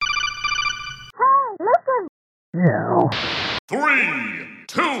Yeah. 3,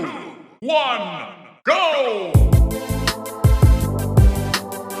 2, 1, go!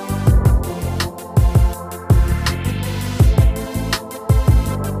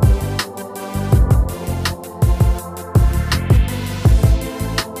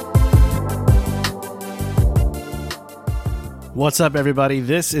 What's up, everybody?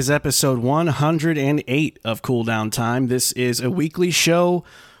 This is episode 108 of Cool Down Time. This is a weekly show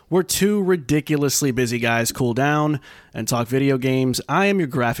where two ridiculously busy guys cool down and talk video games. I am your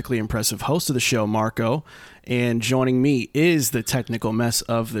graphically impressive host of the show, Marco, and joining me is the technical mess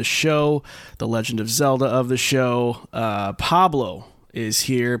of the show, the Legend of Zelda of the show. Pablo is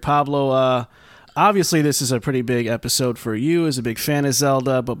here. Pablo, obviously this is a pretty big episode for you as a big fan of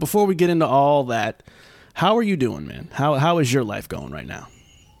Zelda, but before we get into all that, how are you doing, man? How is your life going right now?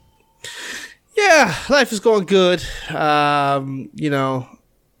 Yeah, life is going good.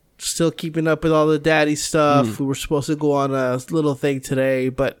 Still keeping up with all the daddy stuff. We were supposed to go on a little thing today,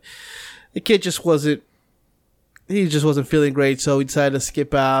 but the kid just wasn't feeling great, so we decided to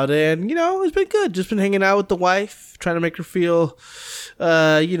skip out. And, it's been good. Just been hanging out with the wife, trying to make her feel,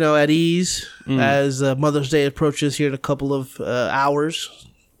 at ease as Mother's Day approaches here in a couple of hours.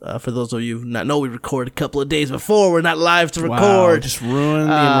 For those of you who not know, we record a couple of days before. We're not live to record. Wow, just ruin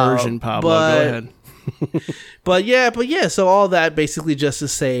the immersion, Pablo. Go ahead. But yeah. So all that basically just to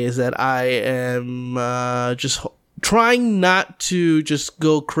say is that I am just trying not to just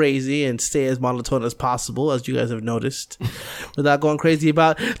go crazy and stay as monotone as possible, as you guys have noticed, without going crazy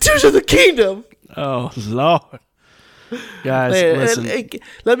about Tears of the Kingdom. Oh Lord. Guys, listen.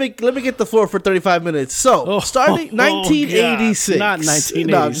 Let me get the floor for 35 minutes. So, starting 1986. Not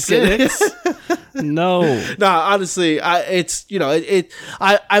 1986. No. Honestly, I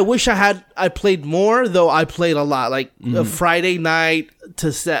wish I played more, though I played a lot. Like a Friday night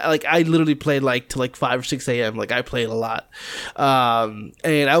I literally played till 5 or 6 a.m. Like I played a lot.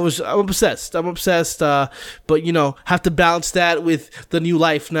 And I'm obsessed. But have to balance that with the new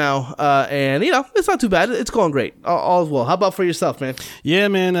life now. And it's not too bad. It's going great. All is well. How about for yourself, man? Yeah,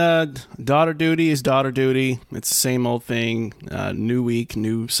 man. Daughter duty is daughter duty. It's the same old thing. New week,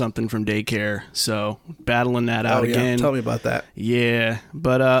 new something from daycare. So battling that out again. Tell me about that. Yeah.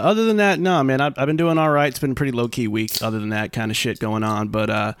 But other than that, no, man, I've been doing all right. It's been a pretty low key week other than that kind of shit going on.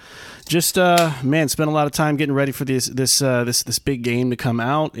 But just spent a lot of time getting ready for this big game to come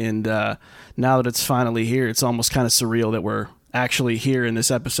out, and now that it's finally here, it's almost kind of surreal that we're actually here in this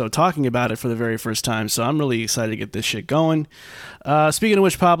episode talking about it for the very first time. So I'm really excited to get this shit going. Speaking of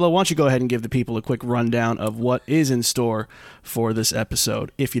which, Pablo, why don't you go ahead and give the people a quick rundown of what is in store for this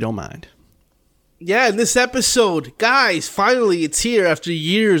episode, if you don't mind. Yeah, in this episode, guys, finally it's here after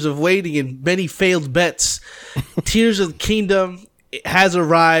years of waiting and many failed bets. Tears of the Kingdom has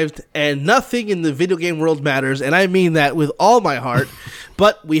arrived, and nothing in the video game world matters, and I mean that with all my heart.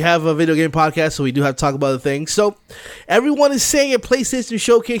 But we have a video game podcast, so we do have to talk about other things. So everyone is saying a PlayStation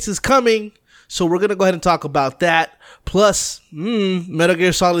Showcase is coming, so we're going to go ahead and talk about that. Plus, Metal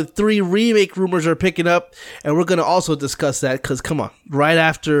Gear Solid 3 Remake rumors are picking up, and we're going to also discuss that, because come on, right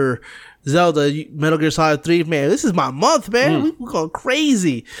after Zelda, Metal Gear Solid 3, man, this is my month, man. We're going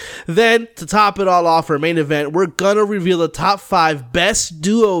crazy. Then, to top it all off, our main event, we're going to reveal the top 5 best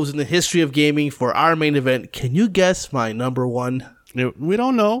duos in the history of gaming for our main event. Can you guess my number one? We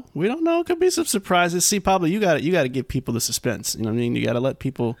don't know. It could be some surprises. See, Pablo, you got to give people the suspense. You know what I mean? You got to let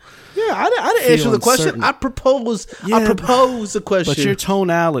people. Yeah, I didn't answer the question. I propose the question. But your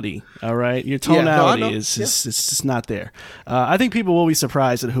tonality, all right? Your tonality is just not there. I think people will be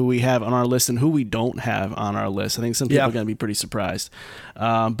surprised at who we have on our list and who we don't have on our list. I think some people are going to be pretty surprised.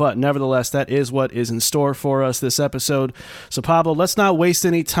 But nevertheless, that is what is in store for us this episode. So, Pablo, let's not waste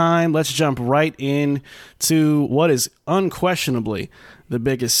any time. Let's jump right in to what is unquestionably the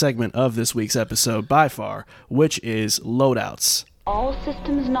biggest segment of this week's episode by far, which is loadouts. All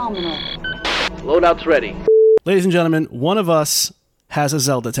systems nominal. Loadouts ready. Ladies and gentlemen, one of us has a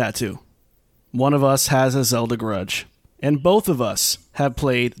Zelda tattoo. One of us has a Zelda grudge. And both of us have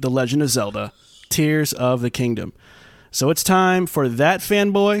played The Legend of Zelda, Tears of the Kingdom. So it's time for that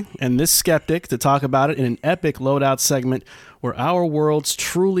fanboy and this skeptic to talk about it in an epic loadout segment where our worlds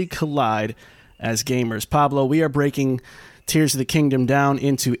truly collide as gamers. Pablo, we are breaking Tears of the Kingdom down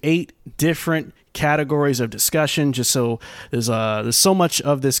into 8 different categories of discussion, just so there's so much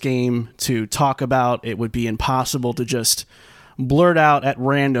of this game to talk about. It would be impossible to just blurt out at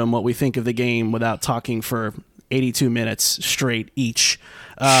random what we think of the game without talking for 82 minutes straight each.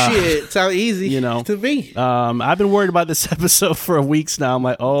 Shit, sounds easy to me. I've been worried about this episode for weeks now. I'm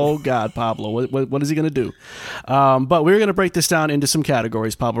like, oh God, Pablo, what is he going to do? But we're going to break this down into some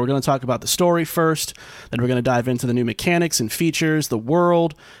categories, Pablo. We're going to talk about the story first, then we're going to dive into the new mechanics and features, the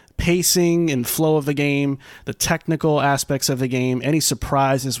world, pacing and flow of the game, the technical aspects of the game, any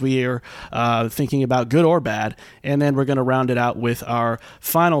surprises we are thinking about, good or bad, and then we're going to round it out with our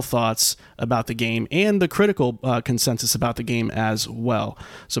final thoughts about the game and the critical consensus about the game as well.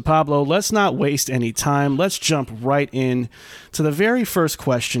 So Pablo, let's not waste any time. Let's jump right in to the very first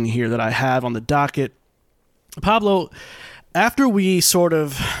question here that I have on the docket. Pablo, after we sort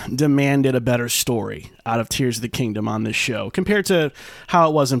of demanded a better story out of Tears of the Kingdom on this show, compared to how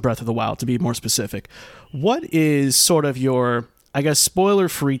it was in Breath of the Wild, to be more specific, what is sort of your, I guess,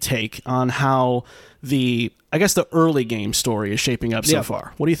 spoiler-free take on how the early game story is shaping up so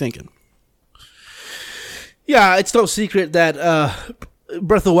far? What are you thinking? Yeah, it's no secret that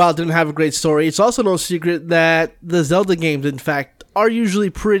Breath of the Wild didn't have a great story. It's also no secret that the Zelda games, in fact, are usually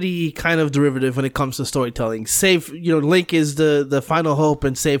pretty kind of derivative when it comes to storytelling. Save, Link is the final hope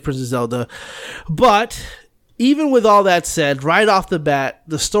and save Princess Zelda. But even with all that said, right off the bat,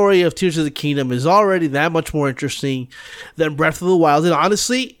 the story of Tears of the Kingdom is already that much more interesting than Breath of the Wild. And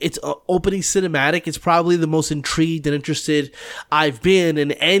honestly, its opening cinematic is probably the most intrigued and interested I've been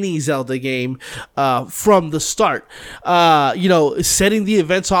in any Zelda game from the start. Setting the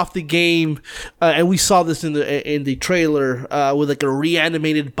events off the game, and we saw this in the trailer with like a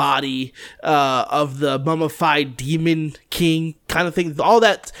reanimated body of the mummified demon king kind of thing. All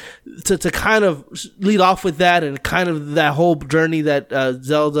that to kind of lead off with that, and kind of that whole journey that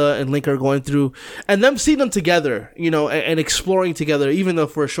Zelda and Link are going through, and them seeing them together, and exploring together, even though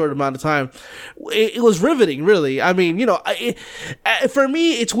for a short amount of time, it was riveting, really. I mean, for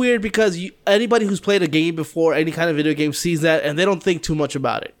me, it's weird because anybody who's played a game before, any kind of video game, sees that and they don't think too much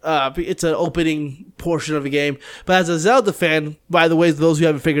about it. It's an opening portion of a game, but as a Zelda fan, by the way, those who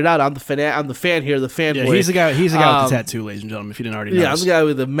haven't figured out, I'm the fan here, the fanboy. Yeah, he's the guy with the tattoo, ladies and gentlemen. If you didn't already know. Yeah, I'm the guy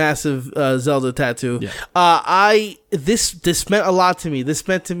with a massive Zelda tattoo. Yeah. This meant a lot to me. This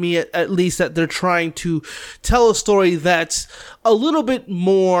meant to me at least that they're trying to tell a story that's a little bit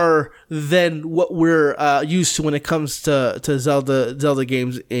more than what we're used to when it comes to Zelda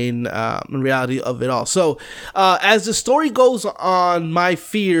games in reality of it all. So as the story goes on, my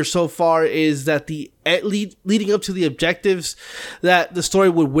fear so far is that leading up to the objectives, that the story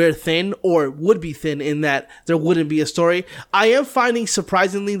would wear thin, or would be thin in that there wouldn't be a story. I am finding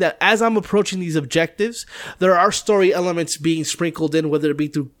surprisingly that as I'm approaching these objectives, there are story elements being sprinkled in, whether it be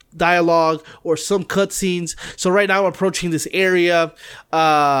through dialogue or some cutscenes. So right now I'm approaching this area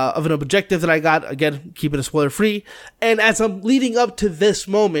of an objective that I got, again, keeping it spoiler free, and as I'm leading up to this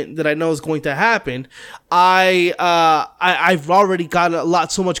moment that I know is going to happen, I've already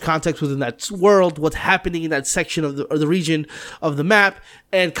got so much context within that world, what's happening in that section of the region of the map,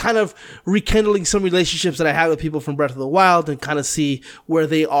 and kind of rekindling some relationships that I had with people from Breath of the Wild, and kind of see where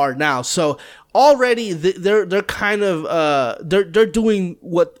they are now. So already they're kind of they're doing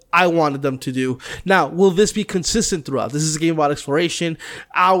what I wanted them to do. Now, will this be consistent throughout? This is a game about exploration,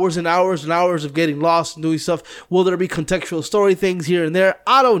 hours and hours and hours of getting lost and doing stuff. Will there be contextual story things here and there?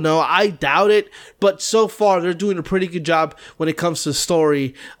 I don't know. I doubt it. But so far, they're doing a pretty good job when it comes to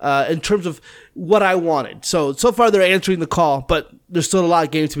story in terms of what I wanted. So far, they're answering the call, but there's still a lot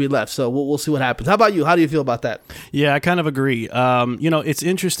of games to be left. So we'll see what happens. How about you? How do you feel about that? Yeah, I kind of agree. It's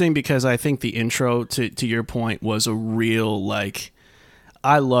interesting because I think the intro, to your point, was a real,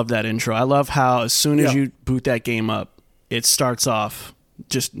 I love that intro. I love how as soon as you boot that game up, it starts off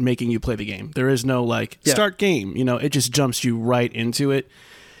just making you play the game. There is no start game. It just jumps you right into it.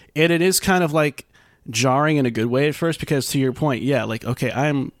 And it is kind of jarring in a good way at first because, to your point, okay,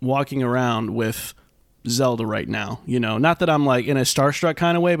 I'm walking around with Zelda right now. Not that I'm in a starstruck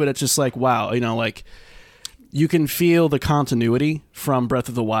kind of way, but it's just wow, you can feel the continuity from Breath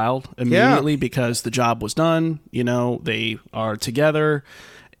of the Wild immediately because the job was done. They are together,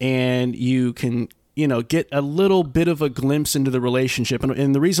 and you can, get a little bit of a glimpse into the relationship.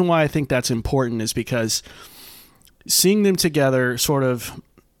 And the reason why I think that's important is because seeing them together sort of,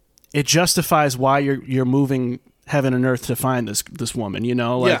 it justifies why you're moving heaven and earth to find this woman,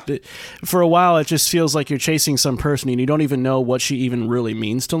 for a while it just feels like you're chasing some person and you don't even know what she even really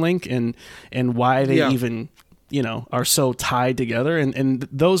means to Link and why they even are so tied together, and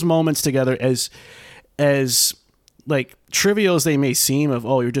those moments together, as trivial as they may seem, of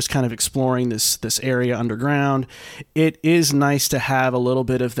you're just kind of exploring this area underground, it is nice to have a little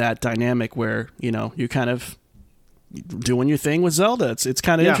bit of that dynamic where you're kind of doing your thing with Zelda. It's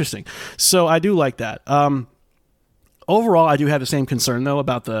kind of interesting, so I do like that. overall, I do have the same concern, though,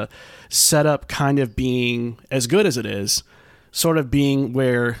 about the setup kind of being as good as it is, sort of being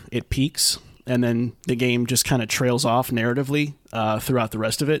where it peaks, and then the game just kind of trails off narratively throughout the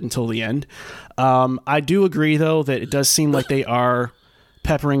rest of it until the end. I do agree, though, that it does seem like they are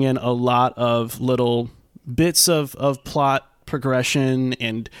peppering in a lot of little bits of plot progression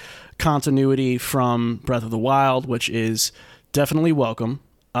and continuity from Breath of the Wild, which is definitely welcome.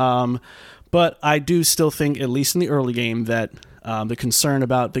 But I do still think, at least in the early game, that the concern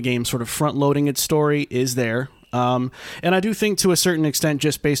about the game sort of front-loading its story is there. And I do think, to a certain extent,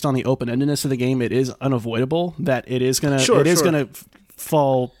 just based on the open-endedness of the game, it is unavoidable that it is gonna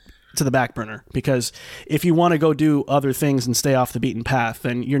fall to the back burner, because if you want to go do other things and stay off the beaten path,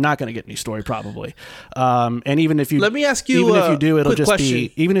 then you're not going to get any story probably. And even if you, let me ask you, even if you do, it'll just question.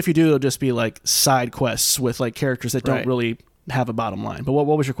 it'll just be like side quests with like characters that don't really have a bottom line. But what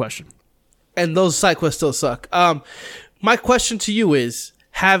was your question? And those side quests still suck. My question to you is: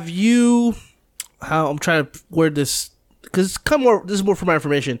 have you? I'm trying to word this because this is more for my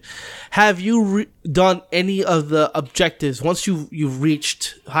information. Have you done any of the objectives once you've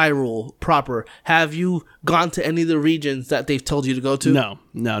reached Hyrule proper? Have you gone to any of the regions that they've told you to go to? No,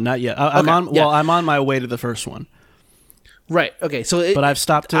 not yet. I'm on my way to the first one. Right. Okay. But I've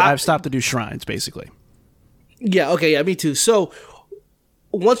stopped to do shrines basically. Yeah. Okay. Yeah. Me too. So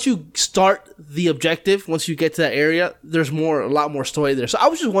once you start the objective, once you get to that area, there's a lot more story there. So I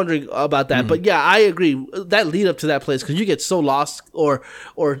was just wondering about that. But yeah, I agree. That lead up to that place, because you get so lost or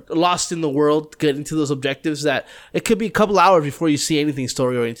lost in the world getting to those objectives that it could be a couple hours before you see anything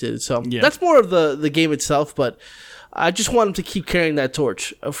story oriented. So that's more of the game itself. But I just want them to keep carrying that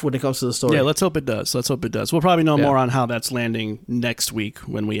torch when it comes to the story. Yeah, let's hope it does. We'll probably know more on how that's landing next week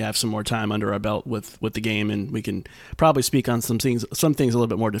when we have some more time under our belt with the game, and we can probably speak on some things a little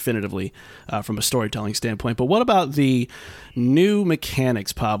bit more definitively from a storytelling standpoint. But what about the new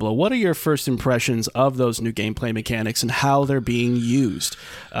mechanics, Pablo? What are your first impressions of those new gameplay mechanics and how they're being used?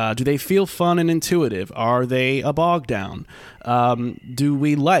 Do they feel fun and intuitive? Are they a bog down? Do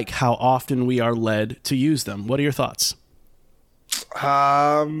we like how often we are led to use them? What are your thoughts?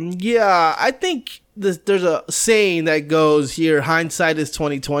 Yeah, I think there's a saying that goes here: hindsight is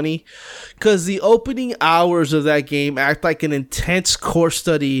 20/20, because the opening hours of that game act like an intense course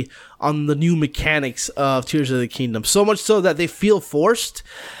study on the new mechanics of Tears of the Kingdom. So much so that they feel forced,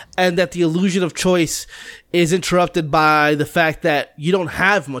 and that the illusion of choice is interrupted by the fact that you don't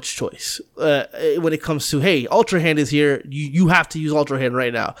have much choice when it comes to, hey, Ultra Hand is here, you have to use Ultra Hand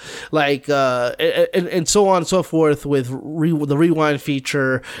right now, like and so on and so forth with the rewind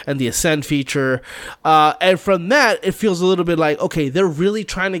feature and the ascend feature, and from that it feels a little bit like, okay, they're really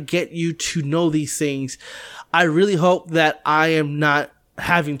trying to get you to know these things. I really hope that I am not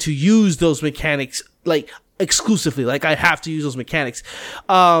having to use those mechanics like exclusively, like I have to use those mechanics.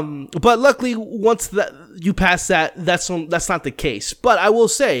 But luckily, once that you pass that, that's not the case. But I will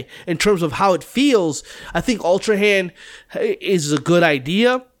say, in terms of how it feels, I think Ultra Hand is a good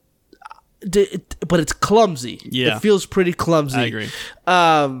idea, but it's clumsy. Yeah, it feels pretty clumsy. I agree.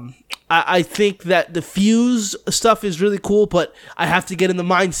 I think that the fuse stuff is really cool, but I have to get in the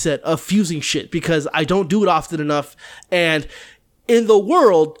mindset of fusing shit because I don't do it often enough. And in the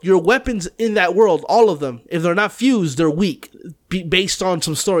world, your weapons in that world, all of them, if they're not fused, they're weak, based on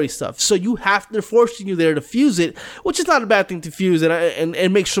some story stuff. So they're forcing you there to fuse it, which is not a bad thing to fuse,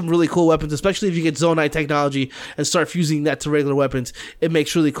 and make some really cool weapons, especially if you get Zonite technology and start fusing that to regular weapons. It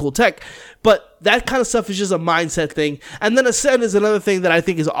makes really cool tech. But that kind of stuff is just a mindset thing. And then Ascend is another thing that I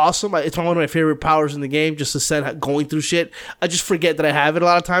think is awesome. It's one of my favorite powers in the game, just Ascend, going through shit. I just forget that I have it a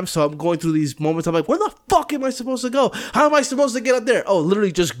lot of times, so I'm going through these moments. I'm like, where the fuck am I supposed to go? How am I supposed to get up there? Oh,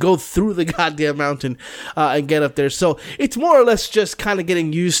 literally just go through the goddamn mountain and get up there. So it's more or less just kind of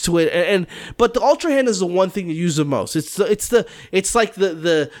getting used to it. But the Ultra Hand is the one thing you use the most. It's like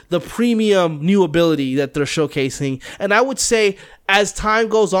the premium new ability that they're showcasing. And I would say, as time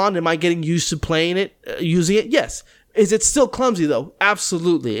goes on, am I getting used to playing it, using it? Yes. Is it still clumsy though?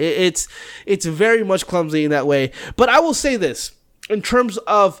 Absolutely. It's very much clumsy in that way. But I will say this, in terms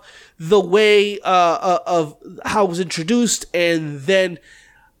of the way of how it was introduced and then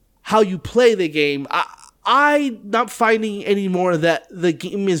how you play the game, I'm not finding anymore that the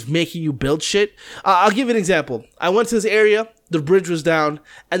game is making you build shit. I'll give you an example. I went to this area, the bridge was down,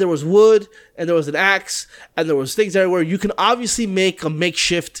 and there was wood, and there was an axe, and there was things everywhere. You can obviously make a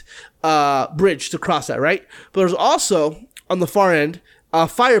makeshift bridge to cross that, right? But there's also, on the far end,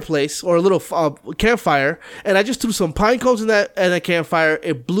 fireplace or a little campfire, and I just threw some pine cones in that campfire.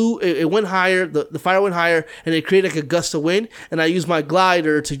 It blew. It went higher. The fire went higher, and it created like a gust of wind. And I used my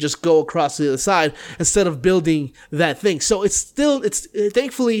glider to just go across to the other side instead of building that thing. So it's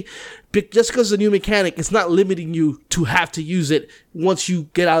thankfully, just because it's a new mechanic, it's not limiting you to have to use it once you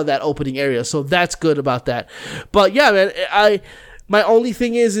get out of that opening area. So that's good about that. But yeah, man, my only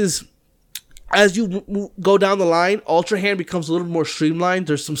thing is as you go down the line, Ultra Hand becomes a little more streamlined.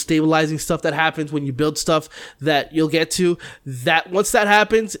 There's some stabilizing stuff that happens when you build stuff that you'll get to. That once that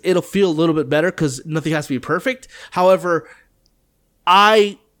happens, it'll feel a little bit better because nothing has to be perfect. However,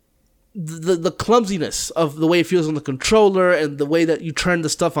 the clumsiness of the way it feels on the controller and the way that you turn the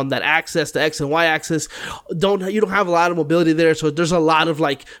stuff on that axis, the X and Y axis, you don't have a lot of mobility there. So there's a lot of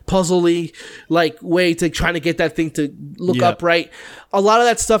like puzzly like way to trying to get that thing to look upright. A lot of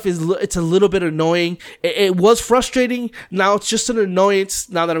that stuff it's a little bit annoying. It was frustrating. Now it's just an annoyance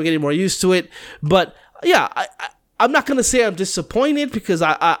now that I'm getting more used to it. But yeah, I'm not going to say I'm disappointed because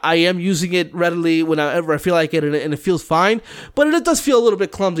I am using it readily whenever I feel like it, and it feels fine. But it does feel a little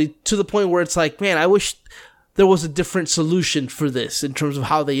bit clumsy to the point where it's like, man, I wish there was a different solution for this in terms of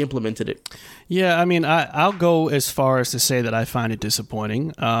how they implemented it. Yeah, I mean, I'll go as far as to say that I find it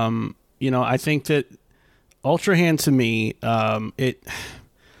disappointing. I think that Ultra Hand to me, it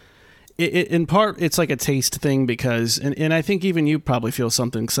in part, it's like a taste thing because, and I think even you probably feel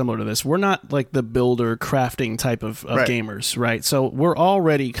something similar to this. We're not like the builder crafting type of gamers, right? So we're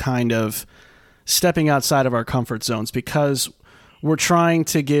already kind of stepping outside of our comfort zones because we're trying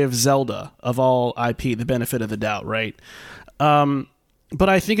to give Zelda of all IP the benefit of the doubt, right? But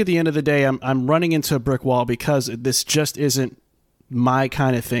I think at the end of the day, I'm running into a brick wall because this just isn't my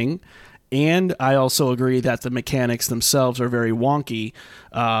kind of thing. And I also agree that the mechanics themselves are very wonky,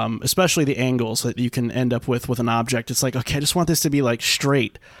 especially the angles that you can end up with an object. It's like, okay, I just want this to be like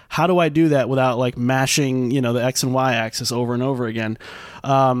straight. How do I do that without like mashing, the X and Y axis over and over again?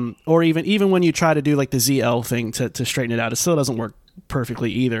 Or even when you try to do like the ZL thing to straighten it out, it still doesn't work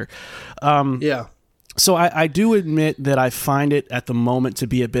perfectly either. Yeah. So I do admit that I find it at the moment to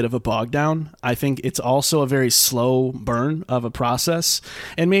be a bit of a bog down. I think it's also a very slow burn of a process.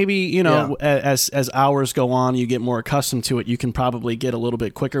 And maybe, as hours go on, you get more accustomed to it, you can probably get a little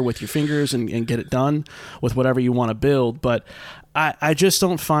bit quicker with your fingers and get it done with whatever you want to build. But I just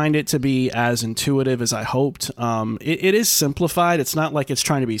don't find it to be as intuitive as I hoped. It is simplified. It's not like it's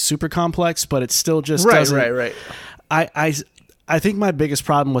trying to be super complex, but it still just doesn't. Right. I think my biggest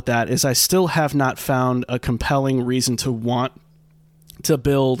problem with that is I still have not found a compelling reason to want to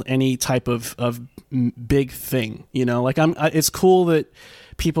build any type of big thing. It's cool that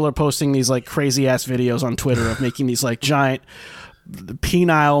people are posting these like crazy ass videos on Twitter of making these like giant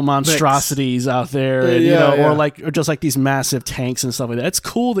penile monstrosities out there, and, or just like these massive tanks and stuff like that. It's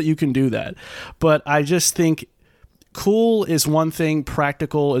cool that you can do that, but I just think cool is one thing,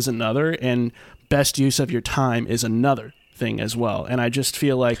 practical is another, and best use of your time is another thing as well. And I just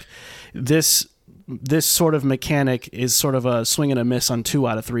feel like this sort of mechanic is sort of a swing and a miss on 2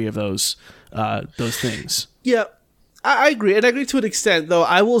 out of 3 of those things. Yeah, I agree, and I agree to an extent. Though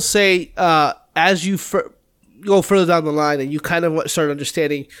I will say, as you go further down the line and you kind of start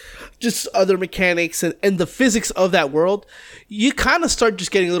understanding just other mechanics and the physics of that world, you kind of start just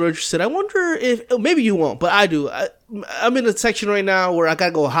getting a little interested. I wonder if maybe you won't, but I do. I'm in a section right now where I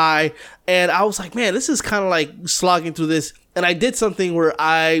gotta go high, and I was like, man, this is kind of like slogging through this. And I did something where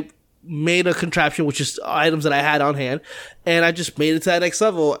I made a contraption, which is items that I had on hand, and I just made it to that next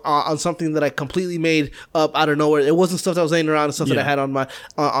level on something that I completely made up out of nowhere. It wasn't stuff that was laying around and stuff that I had on my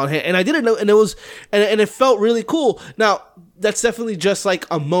on hand, and I didn't know, and it was, and it felt really cool. Now that's definitely just like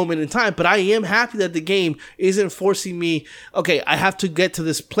a moment in time, but I am happy that the game isn't forcing me. Okay, I have to get to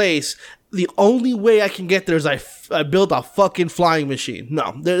this place. The only way I can get there is I build a fucking flying machine.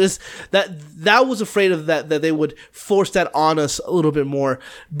 No, that was afraid of that they would force that on us a little bit more.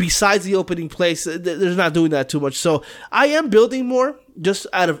 Besides the opening place, they're not doing that too much. So I am building more just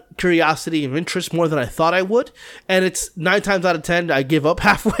out of curiosity and interest more than I thought I would. And it's 9 times out of 10 I give up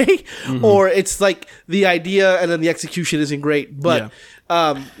halfway, or it's like the idea and then the execution isn't great. But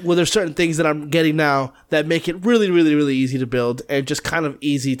well, there's certain things that I'm getting now that make it really, really, really easy to build and just kind of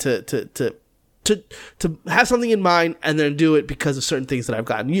easy to have something in mind and then do it because of certain things that I've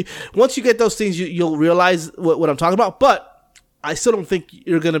gotten. Once you get those things, you'll realize what I'm talking about. But I still don't think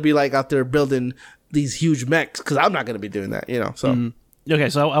you're going to be like out there building these huge mechs because I'm not going to be doing that, So okay,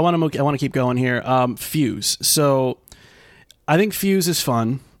 so I want to keep going here. Fuse. So I think Fuse is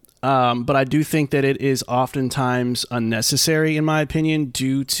fun. But I do think that it is oftentimes unnecessary, in my opinion,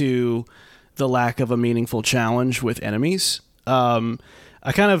 due to the lack of a meaningful challenge with enemies.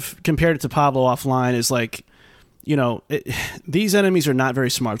 I kind of compared it to Pablo offline as like, these enemies are not very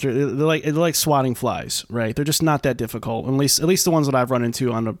smart. They're like swatting flies, right? They're just not that difficult. At least the ones that I've run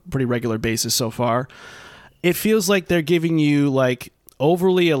into on a pretty regular basis so far. It feels like they're giving you like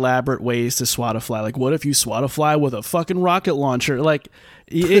overly elaborate ways to swat a fly. Like, what if you swat a fly with a fucking rocket launcher? Like,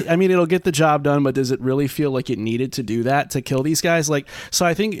 it'll get the job done, but does it really feel like it needed to do that to kill these guys? Like, so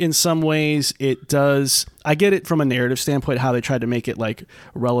I think in some ways it does. I get it from a narrative standpoint, how they tried to make it like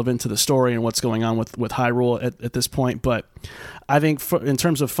relevant to the story and what's going on with Hyrule at this point. But I think in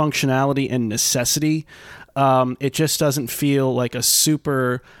terms of functionality and necessity, it just doesn't feel like a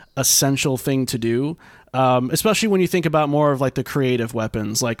super essential thing to do. Especially when you think about more of like the creative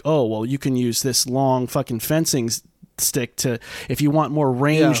weapons, like, oh, well, you can use this long fucking fencing stick to, if you want more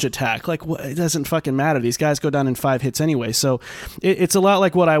ranged attack. Like, it doesn't fucking matter. These guys go down in 5 hits anyway. So it's a lot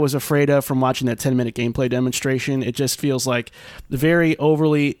like what I was afraid of from watching that 10-minute gameplay demonstration. It just feels like very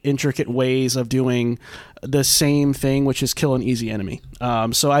overly intricate ways of doing the same thing, which is kill an easy enemy.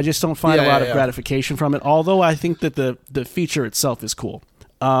 So I just don't find a lot of gratification from it, although I think that the feature itself is cool.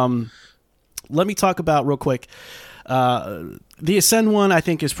 Let me talk about real quick. The Ascend one, I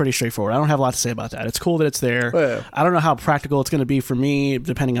think, is pretty straightforward. I don't have a lot to say about that. It's cool that it's there. Oh, yeah. I don't know how practical it's going to be for me,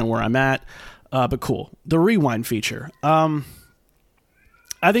 depending on where I'm at, but cool. The Rewind feature.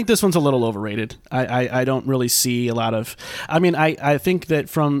 I think this one's a little overrated. I don't really see a lot of... I think that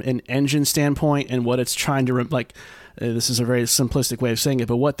from an engine standpoint and what it's trying to... this is a very simplistic way of saying it,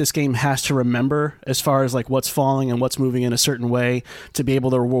 but what this game has to remember as far as like what's falling and what's moving in a certain way to be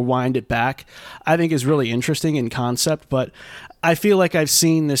able to rewind it back, I think is really interesting in concept. But I feel like I've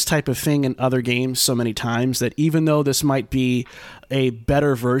seen this type of thing in other games so many times that even though this might be a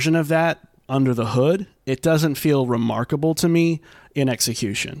better version of that under the hood, it doesn't feel remarkable to me in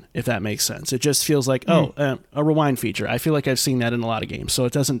execution, if that makes sense. It just feels like, a rewind feature. I feel like I've seen that in a lot of games, so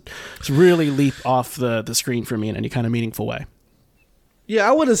it doesn't really leap off the screen for me in any kind of meaningful way. Yeah,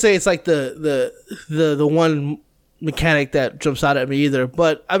 I wouldn't say it's like the one mechanic that jumps out at me either,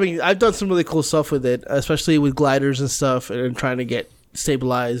 but I mean, I've done some really cool stuff with it, especially with gliders and stuff, and trying to get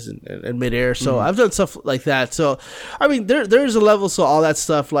stabilized in midair. So I've done stuff like that. So, I mean, there's a level, so all that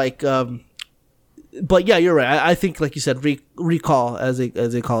stuff like... but yeah, you're right. I think, like you said, recall as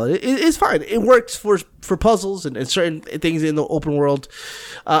they call it, it's fine. It works for puzzles and certain things in the open world.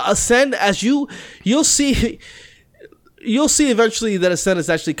 Ascend, as you'll see eventually that Ascend is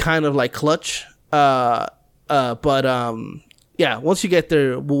actually kind of like clutch. Yeah, once you get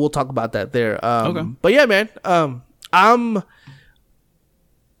there, we'll talk about that there. Okay. But yeah, man, I'm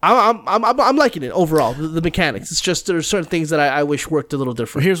liking it overall. The mechanics. It's just there's certain things that I wish worked a little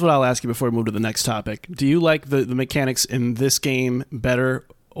different. Here's what I'll ask you before we move to the next topic. Do you like the mechanics in this game better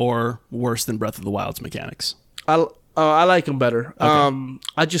or worse than Breath of the Wild's mechanics? I like them better. Okay.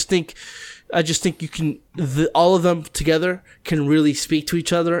 I just think you can all of them together can really speak to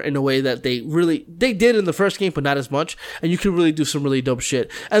each other in a way that they did in the first game, but not as much. And you can really do some really dope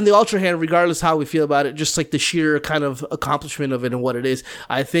shit. And the Ultra Hand, regardless how we feel about it, just like the sheer kind of accomplishment of it and what it is,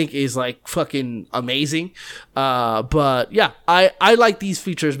 I think is like fucking amazing. But yeah, I like these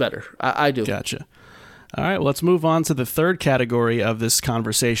features better. I do. Gotcha. All right, well, let's move on to the third category of this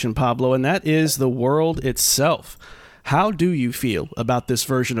conversation, Pablo, and that is the world itself. How do you feel about this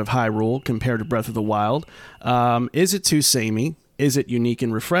version of Hyrule compared to Breath of the Wild? Is it too samey? Is it unique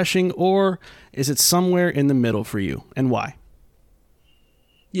and refreshing? Or is it somewhere in the middle for you? And why?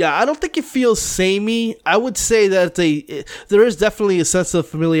 Yeah, I don't think it feels samey. I would say that there is definitely a sense of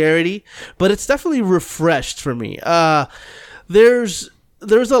familiarity, but it's definitely refreshed for me.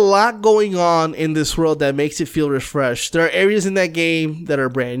 There's a lot going on in this world that makes it feel refreshed. There are areas in that game that are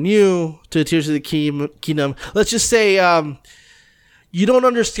brand new to Tears of the Kingdom. Let's just say you don't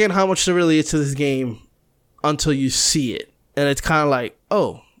understand how much there really is to this game until you see it. And it's kind of like,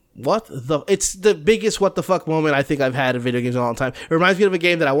 oh, it's the biggest what the fuck moment I think I've had in video games in a long time. It reminds me of a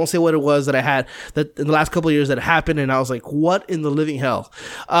game that I won't say what it was that I had that in the last couple of years that happened, and I was like, what in the living hell?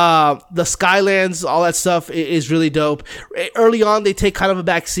 The Skylands, all that stuff is really dope. Early on, they take kind of a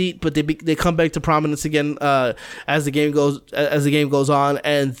back seat, but they come back to prominence again as the game goes on,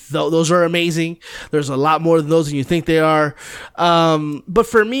 and those are amazing. There's a lot more than those than you think they are. But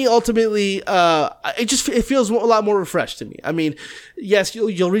for me, ultimately, it feels a lot more refreshed to me. I mean, yes,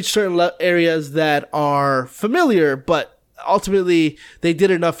 you'll reach certain areas that are familiar, but ultimately they did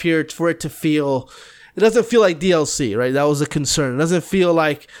enough here for it to feel it doesn't feel like DLC, right? That was a concern. It doesn't feel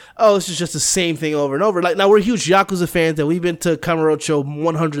like, oh, this is just the same thing over and over. Like, now we're huge Yakuza fans and we've been to Kamurocho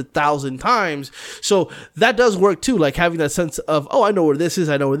 100,000 times. So that does work too. Like having that sense of, oh, I know where this is.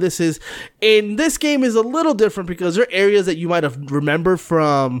 I know where this is. And this game is a little different because there are areas that you might have remembered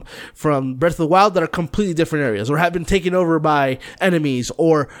from Breath of the Wild that are completely different areas or have been taken over by enemies,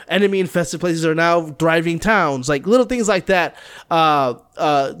 or enemy infested places are now thriving towns. Like little things like that,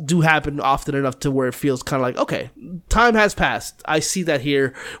 do happen often enough to where it feels kind of like, okay, time has passed. I see that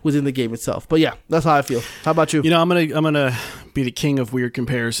here within the game itself. But yeah, that's how I feel. How about you? You know, I'm gonna be the king of weird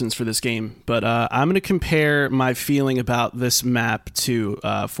comparisons for this game, but I'm gonna compare my feeling about this map to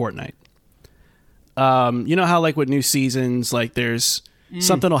Fortnite. You know how like with new seasons, like there's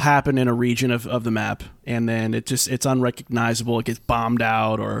something will happen in a region of the map, and then it's unrecognizable. It gets bombed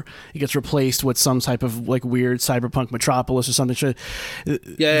out, or it gets replaced with some type of like weird cyberpunk metropolis or something.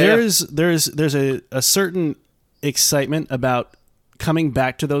 There's a certain excitement about coming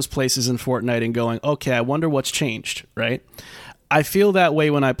back to those places in Fortnite and going, okay, I wonder what's changed, right? I feel that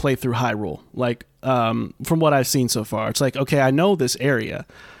way when I play through Hyrule. Like from what I've seen so far, it's like, okay, I know this area,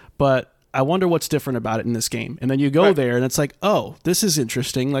 but I wonder what's different about it in this game. And then you go there and it's like, oh, this is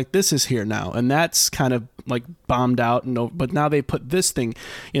interesting. Like this is here now. And that's kind of like bombed out. But now they put this thing,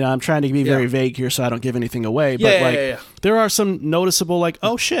 you know, I'm trying to be very vague here so I don't give anything away. But there are some noticeable like,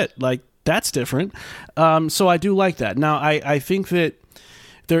 oh shit, like that's different. So I do like that. Now I think that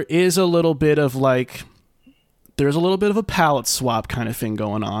there is a little bit of like, there's a little bit of a palette swap kind of thing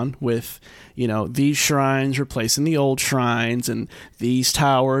going on with, you know, these shrines replacing the old shrines and these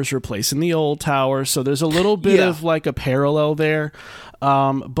towers replacing the old towers. So there's a little bit of like a parallel there.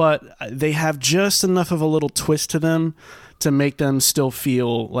 But they have just enough of a little twist to them to make them still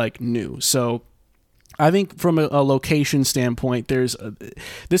feel like new. So I think from a location standpoint, this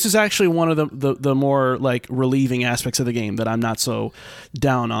is actually one of the more like relieving aspects of the game that I'm not so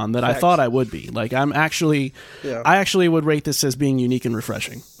down on that I thought I would be. Like I actually would rate this as being unique and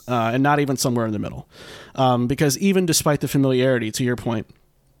refreshing, and not even somewhere in the middle. Because even despite the familiarity, to your point,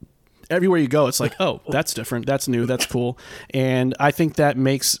 everywhere you go, it's like, oh, that's different, that's new, that's cool. And I think that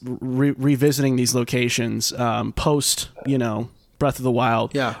makes revisiting these locations post, you know, Breath of the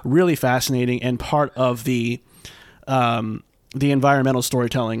Wild, really fascinating and part of the environmental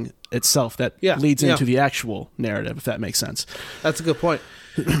storytelling itself that leads into the actual narrative, if that makes sense. That's a good point.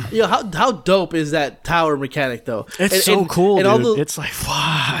 You know, how dope is that tower mechanic though? It's so cool, dude. It's like,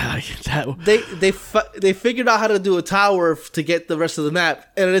 wow, they figured out how to do a tower to get the rest of the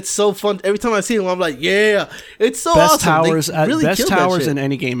map, and it's so fun. Every time I see them, I'm like, yeah, it's so best awesome. Best towers in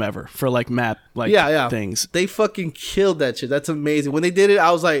any game ever for like map things. They fucking killed that shit. That's amazing. When they did it,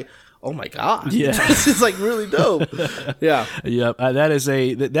 I was like, oh my god, this is like really dope. That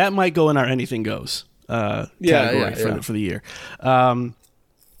might go in our anything goes category for the year.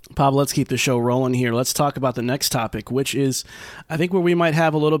 Pablo, let's keep the show rolling here. Let's talk about the next topic, which is, I think, where we might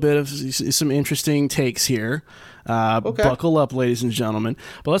have a little bit of some interesting takes here. Buckle up, ladies and gentlemen.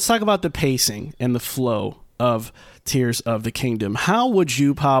 But let's talk about the pacing and the flow of Tears of the Kingdom. How would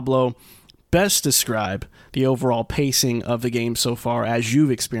you, Pablo, best describe the overall pacing of the game so far as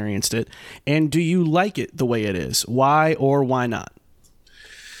you've experienced it? And do you like it the way it is? Why or why not?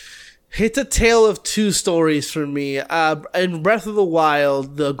 It's a tale of two stories for me. In Breath of the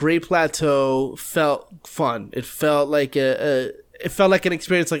Wild, the Great Plateau felt fun. It felt like an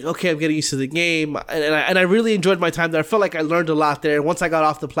experience. Like, okay, I'm getting used to the game, and I really enjoyed my time there. I felt like I learned a lot there. And once I got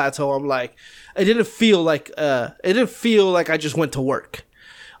off the plateau, I'm like, it didn't feel like I just went to work.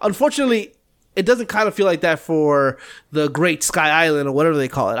 Unfortunately, it doesn't kind of feel like that for the Great Sky Island or whatever they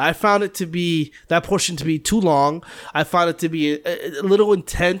call it. I found that portion to be too long. I found it to be a little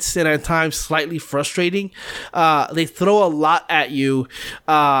intense and at times slightly frustrating. They throw a lot at you,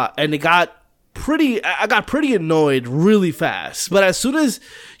 and I got pretty annoyed really fast. But as soon as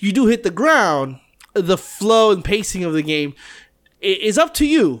you do hit the ground, the flow and pacing of the game is up to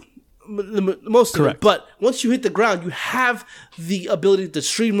you. Most of it. But once you hit the ground, you have the ability to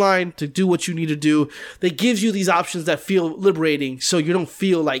streamline, to do what you need to do. That gives you these options that feel liberating, so you don't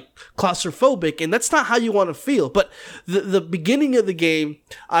feel like claustrophobic, and that's not how you want to feel. But the beginning of the game,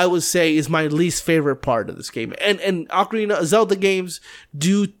 I would say, is my least favorite part of this game. And Ocarina Zelda games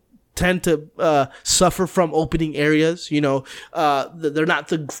do tend to suffer from opening areas. You know, they're not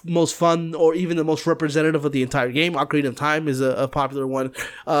the most fun or even the most representative of the entire game. Ocarina of Time is a popular one.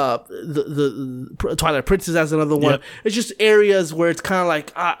 The Twilight Princess has another one. Yep. It's just areas where it's kind of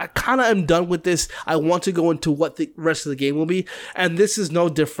like, I kind of am done with this. I want to go into what the rest of the game will be. And this is no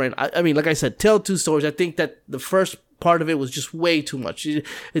different. I mean, like I said, Tale of Two Stories. I think that the first part of it was just way too much. It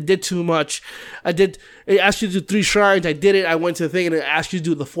did too much. It asked you to do 3 shrines. I did it. I went to the thing and it asked you to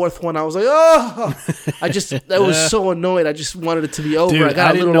do the 4th one. I was like, oh, I was so annoyed. I just wanted it to be over. Dude,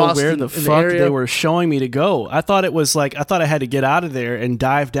 I didn't know where the fuck they were showing me to go. I thought I had to get out of there and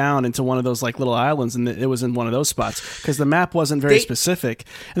dive down into one of those like little islands, and it was in one of those spots because the map wasn't very specific.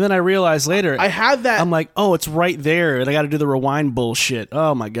 And then I realized later, I have that. I'm like, oh, it's right there, and I got to do the rewind bullshit.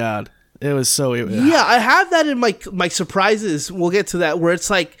 Oh my god, it was so. Yeah, I have that in my surprises. We'll get to that where it's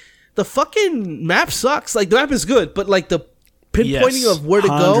like the fucking map sucks. Like the map is good, but like the pinpointing of where to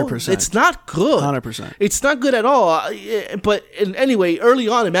 100%. go, it's not good. 100%. It's not good at all. But anyway, early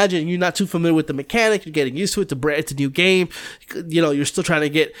on, imagine you're not too familiar with the mechanic. You're getting used to it. It's a new game. You know, you're still trying to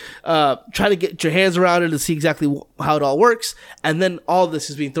get your hands around it to see exactly how it all works. And then all this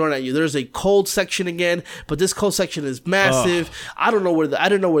is being thrown at you. There's a cold section again, but this cold section is massive. I don't know where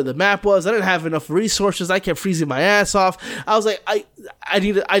the map was. I didn't have enough resources. I kept freezing my ass off. I was like,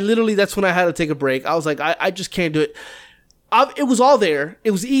 I literally, that's when I had to take a break. I was like, I just can't do it. It was all there.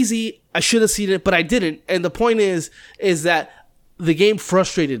 It was easy. I should have seen it, but I didn't. And the point is that the game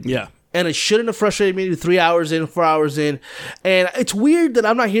frustrated me. Yeah. And it shouldn't have frustrated me 3 hours in, 4 hours in. And it's weird that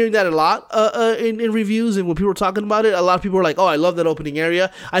I'm not hearing that a lot in reviews and when people are talking about it. A lot of people are like, oh, I love that opening area.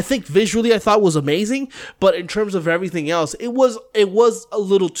 I think visually I thought was amazing, but in terms of everything else, it was a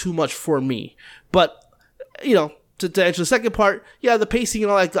little too much for me. But, you know, to answer the second part, yeah, the pacing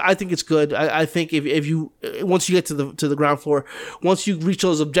and all that, I think it's good. I think if you once you get to the ground floor, once you reach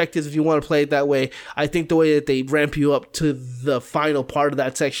those objectives, if you want to play it that way, I think the way that they ramp you up to the final part of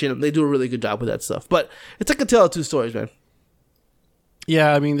that section, they do a really good job with that stuff. But it's like a tale of two stories, man.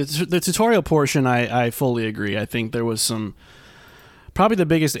 Yeah, I mean the tutorial portion, I fully agree. I think there was probably the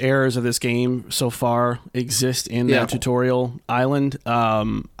biggest errors of this game so far exist in that tutorial island.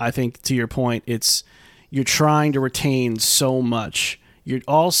 I think to your point, you're trying to retain so much. You're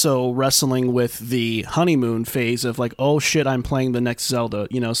also wrestling with the honeymoon phase of like, oh shit, I'm playing the next Zelda,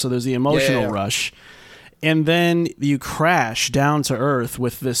 you know, so there's the emotional rush. And then you crash down to earth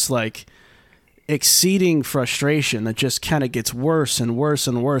with this like exceeding frustration that just kind of gets worse and worse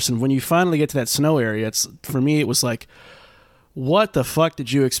and worse. And when you finally get to that snow area, for me, it was like, what the fuck did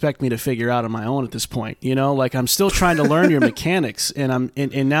you expect me to figure out on my own at this point? You know, like I'm still trying to learn your mechanics, and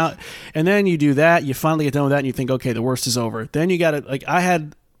then you do that, you finally get done with that, and you think, okay, the worst is over. Then you got to like, I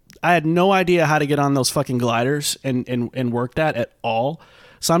had no idea how to get on those fucking gliders and work that at all.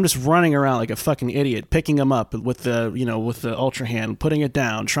 So I'm just running around like a fucking idiot, picking them up with the Ultra Hand, putting it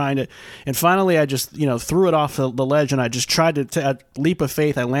down, and finally I just, threw it off the ledge, and I just tried to leap of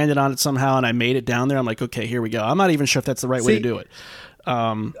faith. I landed on it somehow, and I made it down there. I'm like, okay, here we go. I'm not even sure if that's the right way to do it. You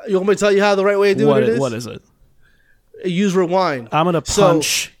want me to tell you how the right way to do it is? What is it? Use rewind. I'm gonna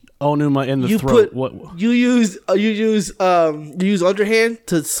punch Onuma in the throat. You use underhand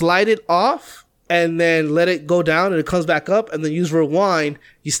to slide it off, and then let it go down, and it comes back up, and then use rewind.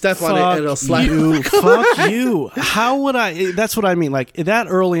 You step on it, and it'll slide. Fuck you! How would I? That's what I mean. Like that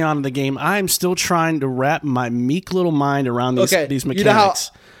early on in the game, I'm still trying to wrap my meek little mind around these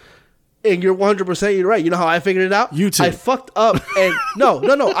mechanics. You know and you're 100%. You're right. You know how I figured it out? You too. I fucked up, and no.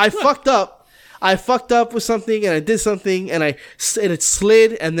 I fucked up. I fucked up with something, and I did something, and it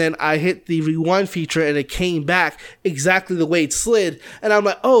slid, and then I hit the rewind feature, and it came back exactly the way it slid, and I'm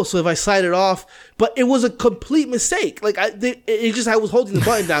like, oh, so if I slide it off, but it was a complete mistake. Like I was holding the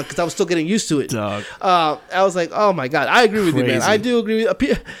button down because I was still getting used to it. Dog. I was like, oh my god, I agree with you, man. I do agree with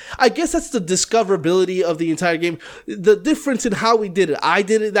you. I guess that's the discoverability of the entire game. The difference in how we did it. I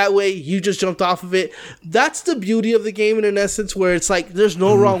did it that way. You just jumped off of it. That's the beauty of the game in essence, where it's like there's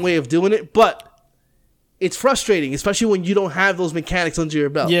no wrong way of doing it, but it's frustrating, especially when you don't have those mechanics under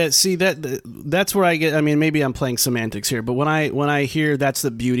your belt. Yeah, see that's where I get. I mean, maybe I'm playing semantics here, but when I hear that's the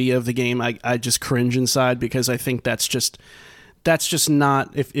beauty of the game, I just cringe inside because I think that's just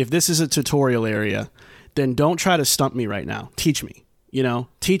not. If this is a tutorial area, then don't try to stump me right now. Teach me.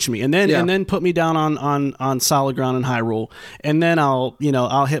 Teach me, and then put me down on solid ground in Hyrule, and then I'll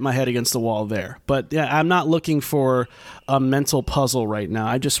hit my head against the wall there. But yeah, I'm not looking for a mental puzzle right now.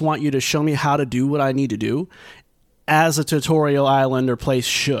 I just want you to show me how to do what I need to do, as a tutorial island or place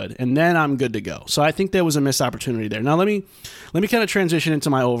should, and then I'm good to go. So I think there was a missed opportunity there. Now let me kind of transition into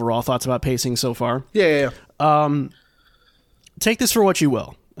my overall thoughts about pacing so far. Yeah. Take this for what you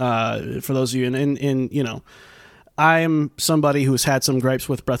will. For those of you, and I'm somebody who's had some gripes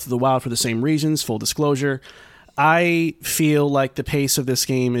with Breath of the Wild for the same reasons, full disclosure. I feel like the pace of this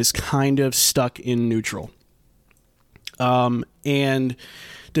game is kind of stuck in neutral. And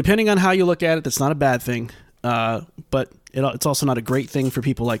depending on how you look at it, that's not a bad thing. But it's also not a great thing for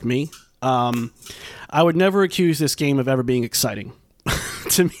people like me. I would never accuse this game of ever being exciting.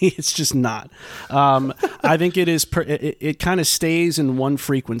 To me, it's just not. I think it is. It kind of stays in one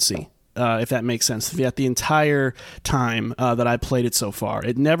frequency, if that makes sense. Throughout the entire time that I played it so far,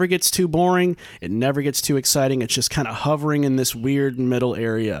 it never gets too boring. It never gets too exciting. It's just kind of hovering in this weird middle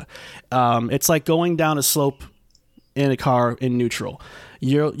area. It's like going down a slope in a car in neutral.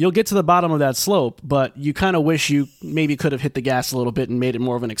 You'll get to the bottom of that slope, but you kind of wish you maybe could have hit the gas a little bit and made it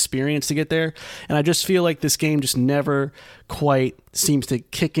more of an experience to get there. And I just feel like this game just never quite seems to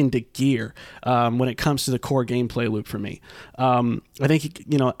kick into gear when it comes to the core gameplay loop for me. I think,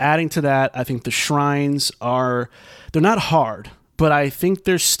 adding to that, I think the shrines they're not hard, but I think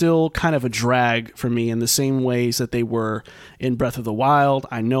they're still kind of a drag for me in the same ways that they were in Breath of the Wild.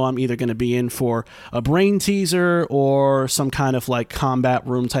 I know I'm either going to be in for a brain teaser or some kind of like combat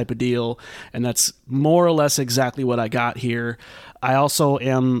room type of deal, and that's more or less exactly what I got here. I also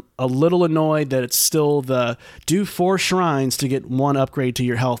am a little annoyed that it's still the do 4 shrines to get 1 upgrade to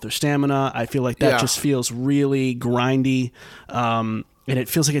your health or stamina. I feel like that just feels really grindy, and it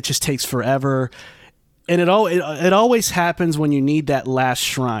feels like it just takes forever. And it always happens when you need that last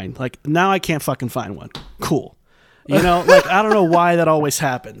shrine. Like, now I can't fucking find one. Cool. I don't know why that always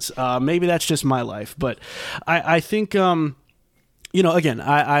happens. Maybe that's just my life. But I think, again,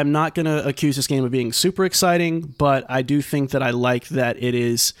 I'm not going to accuse this game of being super exciting, but I do think that I like that it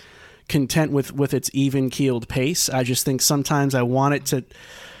is content with its even-keeled pace. I just think sometimes I want it to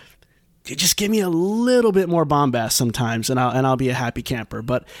just give me a little bit more bombast sometimes, and I'll be a happy camper.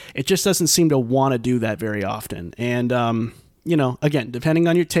 But it just doesn't seem to want to do that very often. And again, depending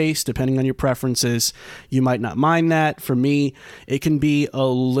on your taste, depending on your preferences, you might not mind that. For me, it can be a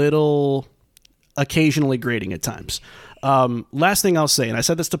little occasionally grating at times. Last thing I'll say, and I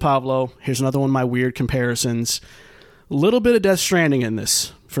said this to Pablo. Here's another one of my weird comparisons. A little bit of Death Stranding in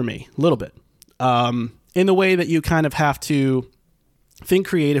this for me, a little bit, in the way that you kind of have to think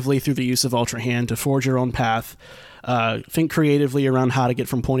creatively through the use of Ultra Hand to forge your own path. Think creatively around how to get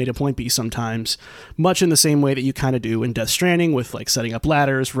from point A to point B sometimes, much in the same way that you kind of do in Death Stranding with like setting up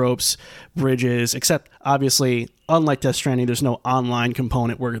ladders, ropes, bridges, except obviously, unlike Death Stranding, there's no online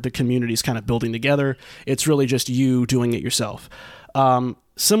component where the community's kind of building together. It's really just you doing it yourself.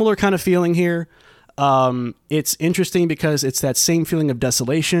 Similar kind of feeling here. It's interesting because it's that same feeling of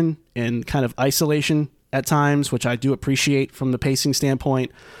desolation and kind of isolation at times, which I do appreciate from the pacing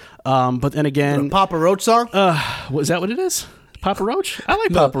standpoint. But then again, Papa Roach song? Was that what it is? Papa Roach? I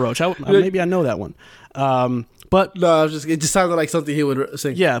like Papa Roach. Maybe I know that one. But no, it just sounded like something he would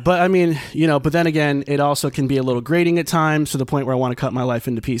sing. Yeah, but I mean, but then again, it also can be a little grating at times to the point where I want to cut my life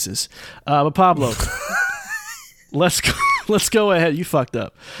into pieces. But Pablo, let's go ahead. You fucked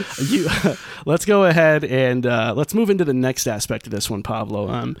up. Let's go ahead and let's move into the next aspect of this one,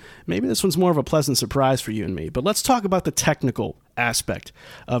 Pablo. Maybe this one's more of a pleasant surprise for you and me, but let's talk about the technical aspect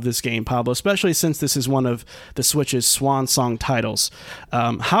of this game, Pablo, especially since this is one of the Switch's swan song titles.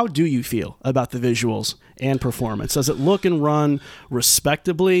 How do you feel about the visuals and performance? Does it look and run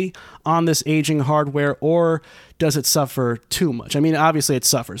respectably on this aging hardware, or does it suffer too much? I mean, obviously it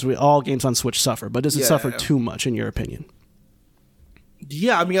suffers. All games on Switch suffer, but does it suffer too much in your opinion?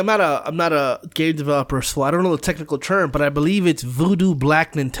 Yeah, I mean, I'm not a game developer, so I don't know the technical term, but I believe it's Voodoo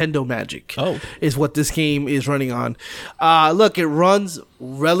Black Nintendo Magic. Is what this game is running on. Look, it runs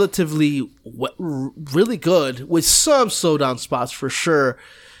relatively really good with some slowdown spots for sure.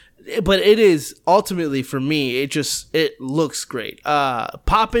 But it is ultimately, for me, it looks great.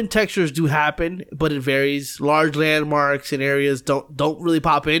 Pop-in textures do happen, but it varies. Large landmarks and areas don't really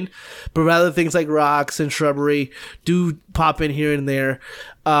pop in, but rather things like rocks and shrubbery do pop in here and there.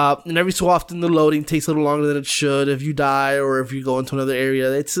 And every so often the loading takes a little longer than it should if you die or if you go into another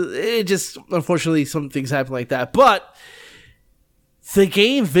area. It just, unfortunately, some things happen like that. But the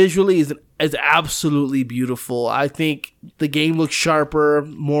game visually is absolutely beautiful. I think the game looks sharper,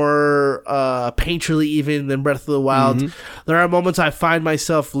 more painterly even than Breath of the Wild. Mm-hmm. There are moments I find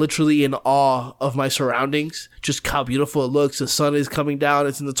myself literally in awe of my surroundings, just how beautiful it looks. The sun is coming down.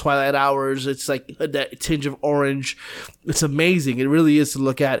 It's in the twilight hours. It's like that tinge of orange. It's amazing. It really is to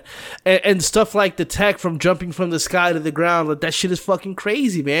look at. And stuff like the tech from jumping from the sky to the ground, like that shit is fucking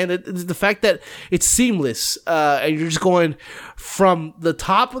crazy, man. The fact that it's seamless and you're just going from the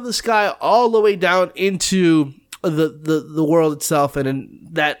top of the sky all the way down into the world itself, and then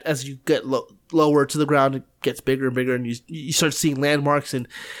that as you get lower to the ground, it gets bigger and bigger, and you start seeing landmarks, and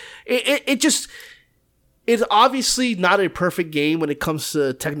it's obviously not a perfect game when it comes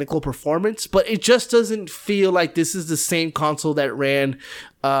to technical performance, but it just doesn't feel like this is the same console that ran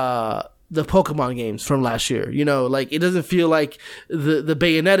the Pokemon games from last year. You know, like it doesn't feel like the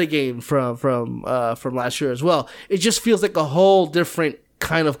Bayonetta game from last year as well. It just feels like a whole different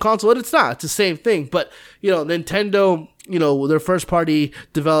kind of console, and it's not. It's the same thing, but you know, Nintendo, you know, their first party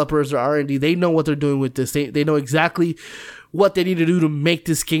developers or R&D, they know what they're doing with this. They know exactly what they need to do to make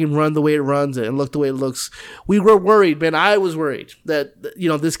this game run the way it runs and look the way it looks. We were worried, man. I was worried that, you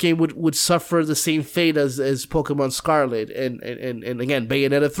know, this game would suffer the same fate as Pokemon Scarlet and again,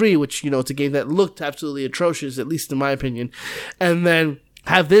 Bayonetta 3, which, you know, it's a game that looked absolutely atrocious, at least in my opinion. And then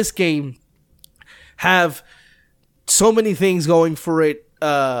have this game have so many things going for it,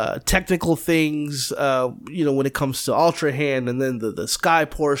 technical things, you know, when it comes to Ultra Hand, and then the Sky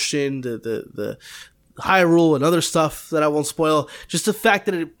portion, the Hyrule and other stuff that I won't spoil. Just the fact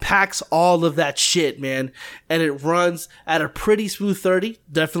that it packs all of that shit, man, and it runs at a pretty smooth 30.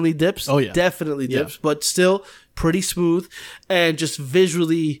 Definitely dips. Oh yeah, definitely dips, but still pretty smooth and just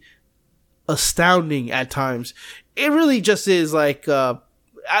visually astounding at times. It really just is like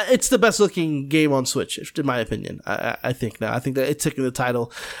it's the best looking game on Switch, in my opinion. I think now. I think that it's taking the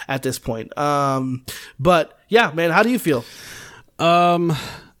title at this point. But yeah, man, how do you feel?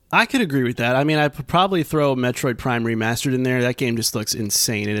 I could agree with that. I mean, I'd probably throw Metroid Prime Remastered in there. That game just looks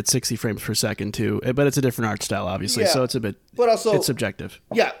insane, and it's 60 frames per second too. But it's a different art style, obviously, so it's a bit. But also, it's subjective.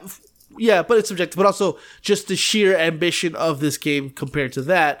 Yeah, but it's subjective. But also, just the sheer ambition of this game compared to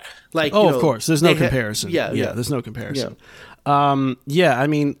that, like, of course, there's no comparison. There's no comparison. I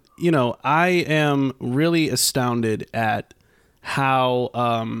mean, you know, I am really astounded at how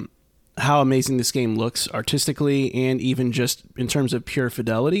amazing this game looks artistically and even just in terms of pure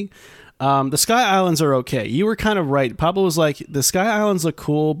fidelity. The Sky Islands are okay. You were kind of right. Pablo was like, the Sky Islands look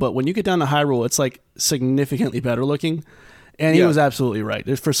cool, but when you get down to Hyrule, it's like significantly better looking. And he was absolutely right.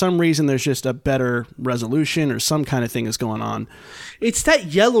 If for some reason there's just a better resolution or some kind of thing is going on. It's that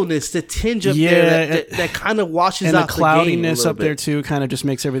yellowness, the tinge up there that kind of washes out the cloudiness the game up there too kind of just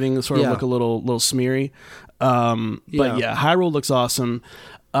makes everything sort of look a little smeary. But Hyrule looks awesome.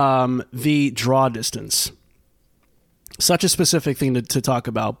 The draw distance, such a specific thing to talk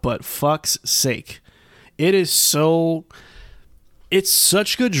about, but fuck's sake, it's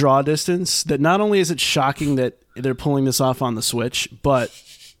such good draw distance that not only is it shocking that they're pulling this off on the Switch, but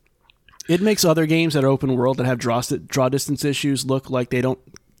it makes other games that are open world that have draw distance issues look like they don't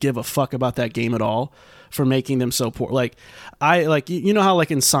give a fuck about that game at all for making them so poor. Like you know how like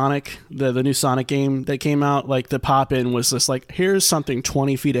in Sonic, the new Sonic game that came out, like the pop-in was just like, here's something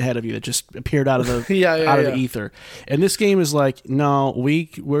 20 feet ahead of you that just appeared out of the the ether. And this game is like, no,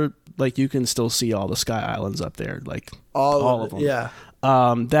 we're like, you can still see all the Sky Islands up there, like all of them. Yeah.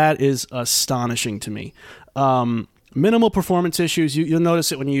 That is astonishing to me. Minimal performance issues. You'll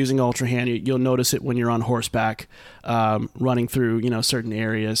notice it when you're using Ultra Hand. You'll notice it when you're on horseback, running through, you know, certain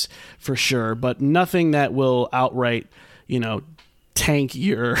areas for sure. But nothing that will outright, you know, tank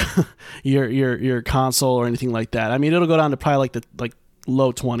your your console or anything like that. I mean, it'll go down to probably like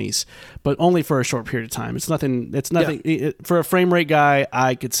low 20s, but only for a short period of time. It's nothing. For a frame rate guy,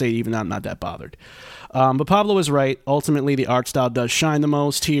 I could say even I'm not that bothered. But Pablo is right. Ultimately, the art style does shine the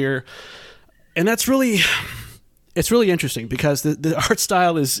most here, and that's really. It's really interesting because the art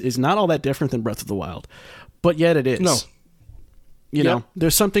style is not all that different than Breath of the Wild, but yet it is. No. You know,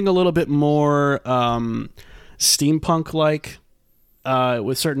 there's something a little bit more steampunk-like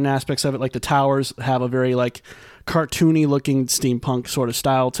with certain aspects of it. Like the towers have a very like cartoony-looking steampunk sort of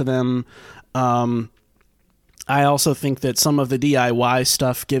style to them. I also think that some of the DIY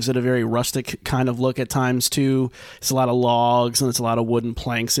stuff gives it a very rustic kind of look at times too. It's a lot of logs and it's a lot of wooden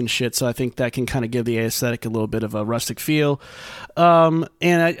planks and shit. So I think that can kind of give the aesthetic a little bit of a rustic feel. And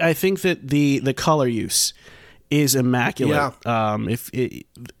I think that the color use is immaculate.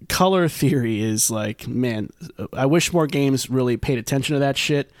 Color theory is like, man, I wish more games really paid attention to that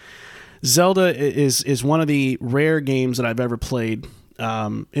shit. Zelda is one of the rare games that I've ever played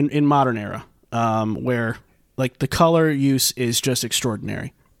in modern era where like the color use is just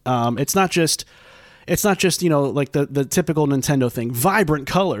extraordinary. It's not just you know like the typical Nintendo thing, vibrant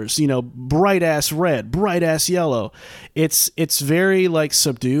colors, you know, bright ass red, bright ass yellow. It's very like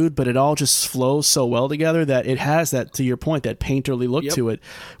subdued, but it all just flows so well together that it has that, to your point, that painterly look to it,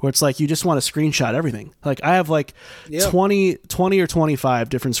 where it's like you just want to screenshot everything. Like I have like 20 or 25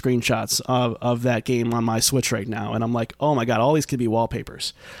 different screenshots of that game on my Switch right now, and I'm like, oh my god, all these could be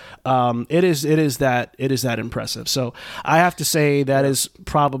wallpapers. It is that impressive. So I have to say that is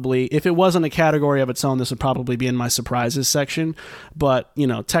probably, if it wasn't a category of its own, this would probably be in my surprises section. But you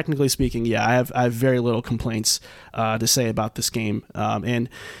know, technically speaking, I have very little complaints to say about this game. And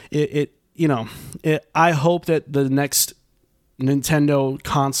I hope that the next Nintendo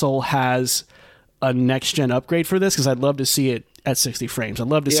console has a next-gen upgrade for this, because I'd love to see it at 60 frames. I'd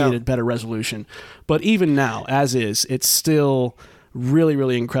love to see it at better resolution. But even now, as is, it's still really,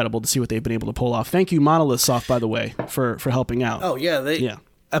 really incredible to see what they've been able to pull off. Thank you, Monolith Soft, by the way, for helping out. Oh, yeah.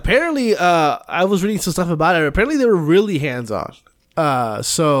 Apparently, I was reading some stuff about it. Apparently, they were really hands-on.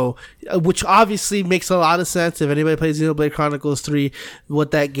 Which obviously makes a lot of sense. If anybody plays Xenoblade Chronicles 3,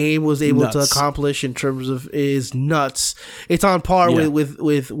 what that game was able to accomplish in terms of is nuts. It's on par with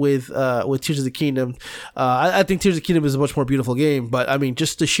Tears of the Kingdom. I think Tears of the Kingdom is a much more beautiful game, but I mean,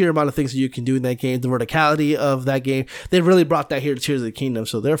 just the sheer amount of things that you can do in that game, the verticality of that game, they really brought that here to Tears of the Kingdom.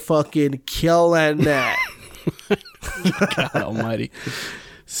 So they're fucking killing that. God almighty.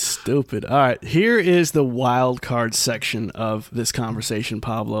 Stupid. All right, here is the wild card section of this conversation,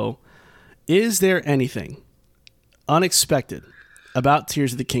 Pablo. Is there anything unexpected about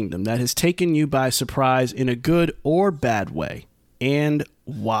Tears of the Kingdom that has taken you by surprise in a good or bad way, and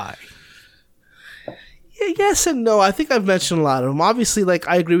why? Yes and no. I think I've mentioned a lot of them. Obviously, like,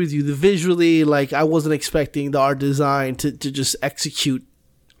 I agree with you. The visually, like, I wasn't expecting the art design to just execute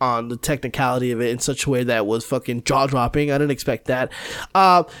on the technicality of it in such a way that was fucking jaw-dropping. I didn't expect that.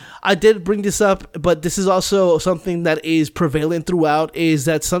 I did bring this up, but this is also something that is prevalent throughout, is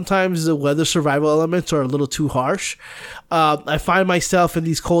that sometimes the weather survival elements are a little too harsh. I find myself in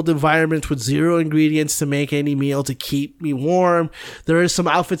these cold environments with zero ingredients to make any meal to keep me warm. There is some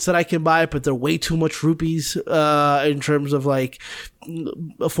outfits that I can buy, but they're way too much rupees in terms of like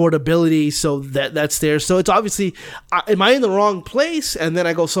affordability, so that's there. So it's obviously, am I in the wrong place? And then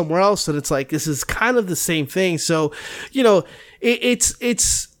I go somewhere else, and it's like, this is kind of the same thing. So, you know, it's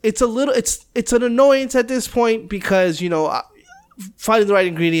a little, it's an annoyance at this point, because, you know, finding the right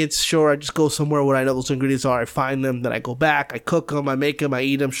ingredients, sure, I just go somewhere where I know those ingredients are, I find them, then I go back, I cook them, I make them, I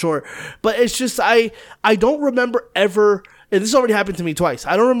eat them, sure. But it's just, I don't remember ever, and this already happened to me twice,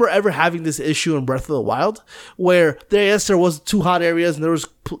 I don't remember ever having this issue in Breath of the Wild, where there was too hot areas, and there was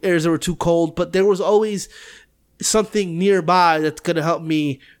areas that were too cold, but there was always something nearby that's going to help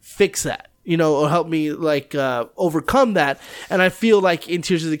me fix that, you know, or help me, like, overcome that. And I feel like in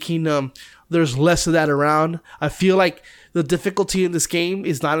Tears of the Kingdom, there's less of that around. I feel like the difficulty in this game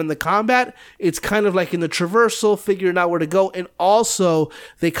is not in the combat. It's kind of like in the traversal, figuring out where to go. And also,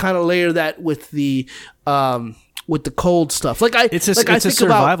 they kind of layer that with the cold stuff. Like it's a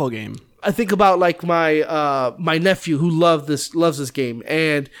survival game. I think about like my my nephew who loves this game,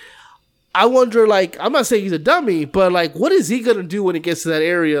 and I wonder, like, I'm not saying he's a dummy, but like, what is he gonna do when he gets to that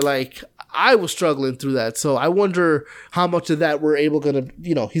area? Like, I was struggling through that, so I wonder how much of that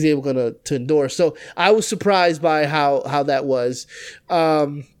he's able to endure. So I was surprised by how that was.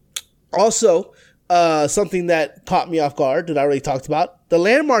 Also, something that caught me off guard that I already talked about, the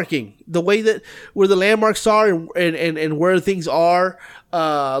landmarking, the way that where the landmarks are and where things are,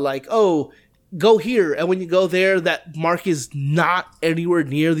 like, oh, go here, and when you go there, that mark is not anywhere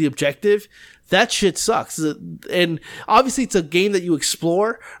near the objective. That shit sucks. And obviously it's a game that you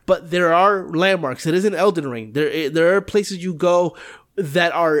explore, but there are landmarks. It isn't Elden Ring. There are places you go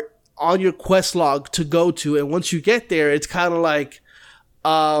that are on your quest log to go to, and once you get there, it's kind of like,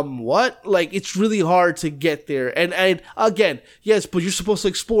 what? Like, it's really hard to get there. And again, yes, but you're supposed to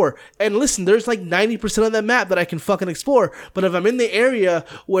explore. And listen, there's like 90% of that map that I can fucking explore. But if I'm in the area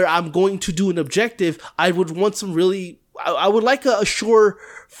where I'm going to do an objective, I would want some really, I would like a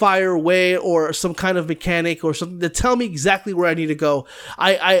surefire way or some kind of mechanic or something to tell me exactly where I need to go.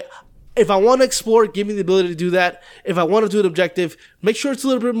 If I want to explore, give me the ability to do that. If I want to do an objective, make sure it's a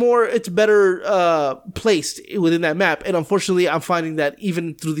little bit more, it's better placed within that map. And unfortunately, I'm finding that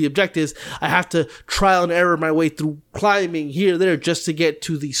even through the objectives, I have to trial and error my way through climbing here and there just to get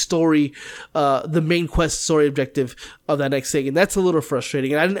to the story, the main quest story objective of that next thing. And that's a little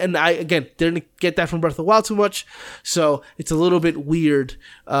frustrating. And I again, didn't get that from Breath of the Wild too much. So it's a little bit weird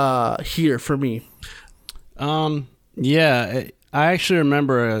here for me. Yeah. I actually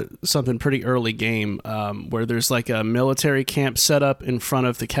remember something pretty early game where there's like a military camp set up in front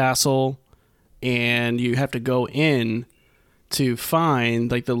of the castle, and you have to go in to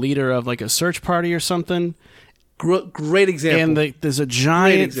find like the leader of like a search party or something. Great example. And there's a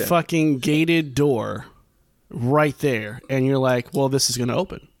giant fucking gated door right there, and you're like, well, this is going to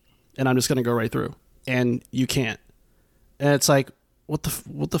open, and I'm just going to go right through, and you can't. And it's like, what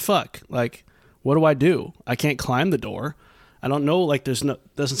the fuck? Like, what do I do? I can't climb the door. I don't know, like, doesn't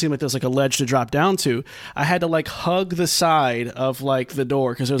seem like there's like a ledge to drop down to. I had to like hug the side of like the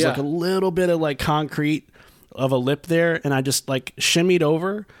door because there's like a little bit of like concrete of a lip there, and I just like shimmied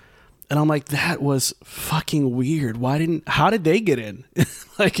over. And I'm like, that was fucking weird. How did they get in?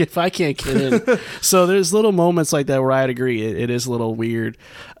 Like, if I can't get in. So there's little moments like that where I'd agree. It is a little weird.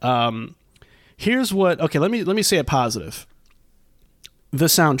 Here's what, okay, let me say a positive. The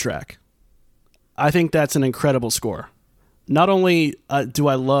soundtrack. I think that's an incredible score. Not only do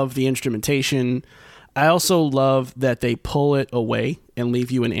I love the instrumentation, I also love that they pull it away and leave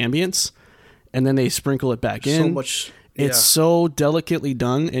you in ambience, and then they sprinkle it back in. So much. It's so delicately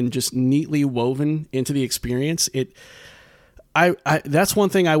done and just neatly woven into the experience. I that's one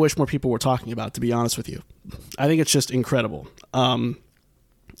thing I wish more people were talking about, to be honest with you. I think it's just incredible. I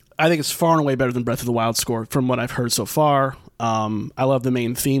think it's far and away better than Breath of the Wild score from what I've heard so far. I love the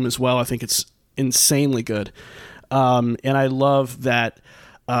main theme as well. I think it's insanely good. And I love that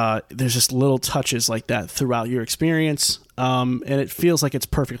there's just little touches like that throughout your experience. And it feels like it's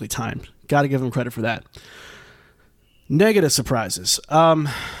perfectly timed. Got to give them credit for that. Negative surprises. All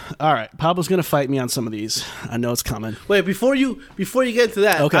right, Pablo's gonna fight me on some of these. I know it's coming. Wait, before you get into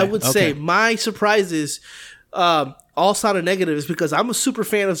that, Okay, I would say my surprises all sounded negative is because I'm a super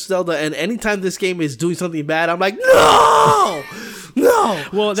fan of Zelda, and anytime this game is doing something bad, I'm like, no.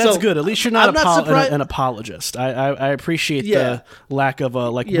 Well, that's good. At least you're not surprised. an apologist. I appreciate the lack of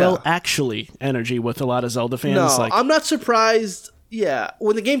well, actually energy with a lot of Zelda fans. No, I'm not surprised. Yeah,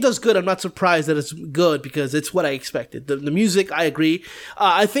 when the game does good, I'm not surprised that it's good because it's what I expected. The music, I agree.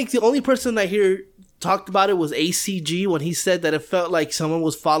 I think the only person I hear talked about it was ACG when he said that it felt like someone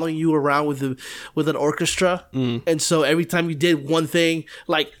was following you around with an orchestra, and so every time you did one thing,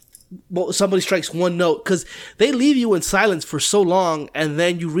 like somebody strikes one note, because they leave you in silence for so long, and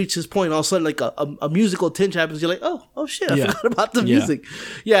then you reach this point, all of a sudden, like a musical tinge happens. You're like, oh shit, I forgot about the music.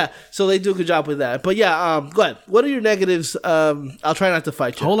 Yeah, so they do a good job with that. But yeah, go ahead. What are your negatives? I'll try not to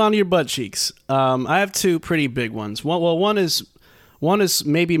fight you. Hold on to your butt cheeks. I have two pretty big ones. One is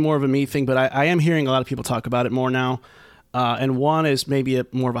maybe more of a me thing, but I am hearing a lot of people talk about it more now. And one is maybe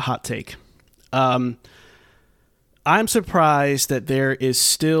more of a hot take. I'm surprised that there is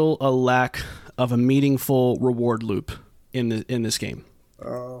still a lack of a meaningful reward loop in this game.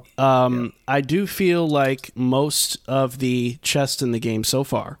 I do feel like most of the chests in the game so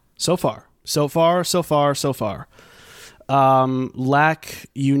far, lack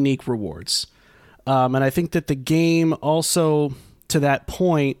unique rewards. And I think that the game also, to that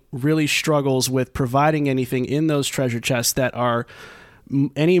point, really struggles with providing anything in those treasure chests that are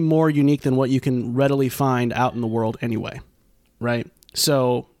any more unique than what you can readily find out in the world anyway, right?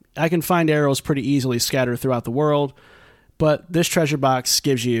 So I can find arrows pretty easily scattered throughout the world, but this treasure box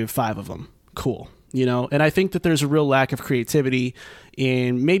gives you 5 of them. Cool, And I think that there's a real lack of creativity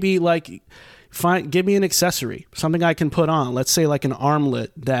in maybe give me an accessory, something I can put on. Let's say like an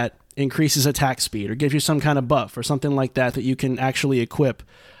armlet that increases attack speed or gives you some kind of buff or something like that you can actually equip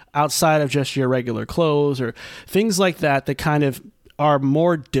outside of just your regular clothes, or things like that kind of are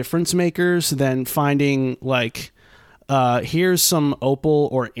more difference makers than finding here's some opal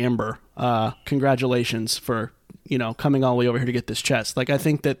or amber. Congratulations for, coming all the way over here to get this chest. I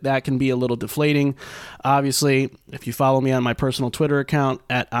think that can be a little deflating. Obviously, if you follow me on my personal Twitter account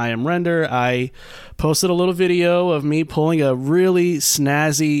at IamRender, I posted a little video of me pulling a really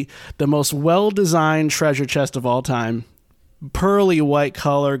snazzy, the most well-designed treasure chest of all time. Pearly white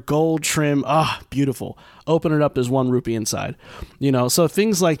color, gold trim, beautiful. Open it up, there's 1 rupee inside. So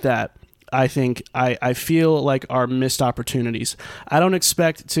things like that, I think, I feel like are missed opportunities. I don't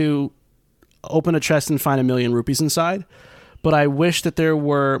expect to open a chest and find 1 million rupees inside, but I wish that there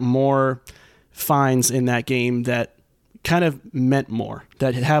were more finds in that game that kind of meant more,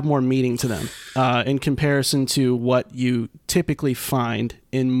 that have more meaning to them in comparison to what you typically find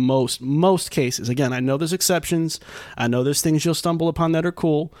in most cases. Again, I know there's exceptions. I know there's things you'll stumble upon that are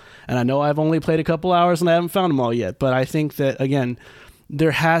cool. And I know I've only played a couple hours and I haven't found them all yet. But I think that, again, there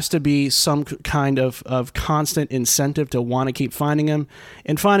has to be some kind of constant incentive to want to keep finding them.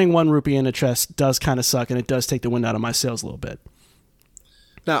 And finding 1 rupee in a chest does kind of suck, and it does take the wind out of my sails a little bit.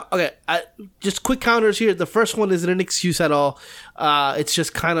 Now, okay, just quick counters here. The first one isn't an excuse at all. It's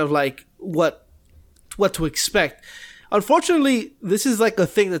just kind of like what to expect. Unfortunately, this is like a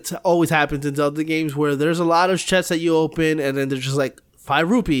thing that always happens in Zelda games where there's a lot of chests that you open and then there's just like 5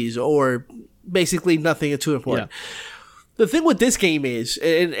 rupees or basically nothing too important. Yeah. The thing with this game is,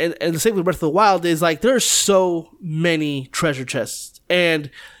 and the same with Breath of the Wild, is like there's so many treasure chests and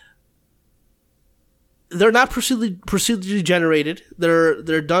they're not procedurally generated.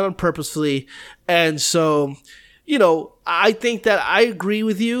 They're done purposefully, and so I think that I agree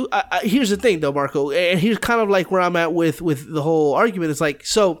with you. Here's the thing, though, Marco, and here's kind of like where I'm at with the whole argument. It's like,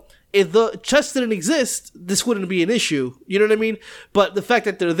 so if the chests didn't exist, this wouldn't be an issue. You know what I mean? But the fact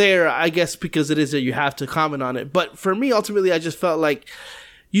that they're there, I guess because it is there, you have to comment on it. But for me, ultimately, I just felt like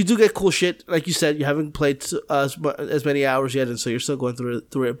you do get cool shit. Like you said, you haven't played as many hours yet, and so you're still going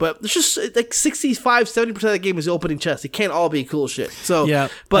through it. But it's just like 65-70% of the game is opening chests. It can't all be cool shit. So yeah,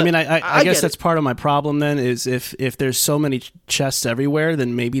 but I mean, I guess that's it. part of my problem then is if there's so many chests everywhere,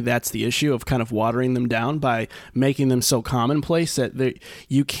 then maybe that's the issue of kind of watering them down by making them so commonplace that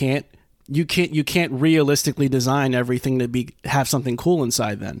you can't realistically design everything to have something cool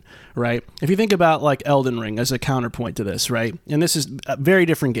inside then, right? If you think about like Elden Ring as a counterpoint to this, right? And this is a very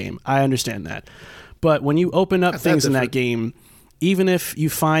different game. I understand that. But when you open up things in that game, even if you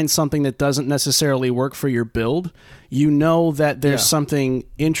find something that doesn't necessarily work for your build, you know that there's something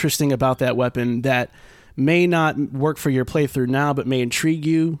interesting about that weapon that may not work for your playthrough now, but may intrigue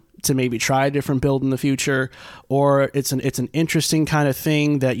you to maybe try a different build in the future, or it's an interesting kind of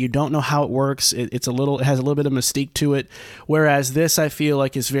thing that you don't know how it works. It has a little bit of mystique to it. Whereas this, I feel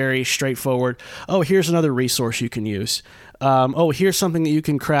like, is very straightforward. Oh, here's another resource you can use. Here's something that you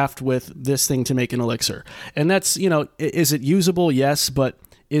can craft with this thing to make an elixir. And that's, is it usable? Yes, but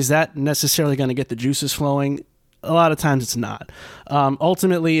is that necessarily going to get the juices flowing? A lot of times it's not.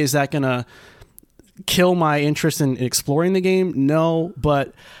 Ultimately, is that going to kill my interest in exploring the game? No,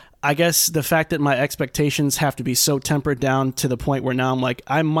 but I guess the fact that my expectations have to be so tempered down to the point where now I'm like,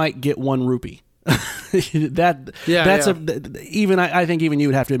 I might get 1 rupee. I think even you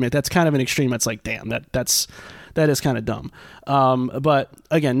would have to admit that's kind of an extreme. It's like, damn, that is kind of dumb. But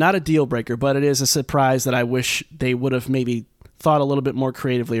again, not a deal breaker, but it is a surprise that I wish they would have maybe thought a little bit more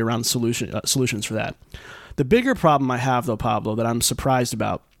creatively around solutions for that. The bigger problem I have, though, Pablo, that I'm surprised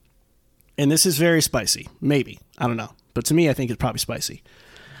about, and this is very spicy, maybe, I don't know, but to me, I think it's probably spicy.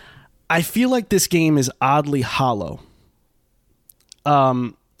 I feel like this game is oddly hollow.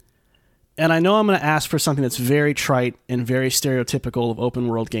 And I know I'm going to ask for something that's very trite and very stereotypical of open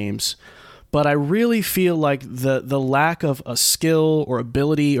world games, but I really feel like the lack of a skill or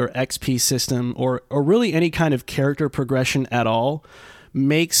ability or XP system or really any kind of character progression at all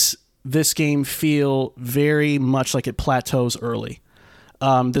makes this game feel very much like it plateaus early.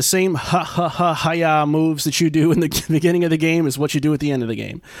 The same ha-ya moves that you do in the beginning of the game is what you do at the end of the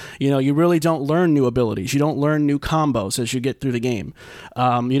game. You really don't learn new abilities. You don't learn new combos as you get through the game.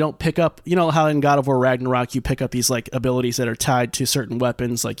 You don't pick up, how in God of War Ragnarok you pick up these like abilities that are tied to certain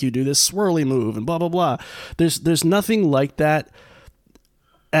weapons, like you do this swirly move and blah, blah, blah. There's nothing like that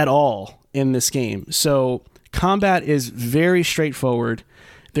at all in this game. So combat is very straightforward.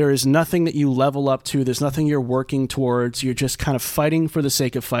 There is nothing that you level up to. There's nothing you're working towards. You're just kind of fighting for the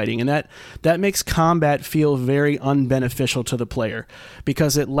sake of fighting. And that makes combat feel very unbeneficial to the player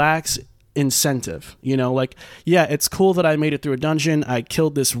because it lacks incentive. It's cool that I made it through a dungeon. I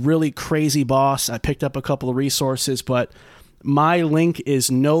killed this really crazy boss. I picked up a couple of resources, but my Link is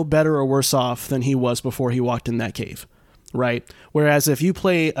no better or worse off than he was before he walked in that cave. Right? Whereas if you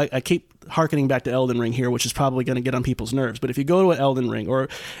play, I keep harkening back to Elden Ring here, which is probably going to get on people's nerves, but if you go to an Elden Ring or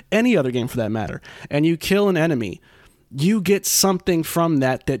any other game for that matter, and you kill an enemy, you get something from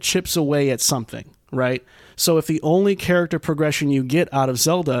that chips away at something, right? So if the only character progression you get out of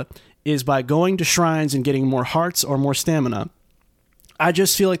Zelda is by going to shrines and getting more hearts or more stamina, I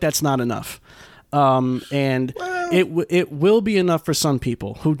just feel like that's not enough. It will be enough for some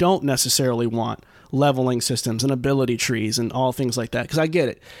people who don't necessarily want leveling systems and ability trees and all things like that, because I get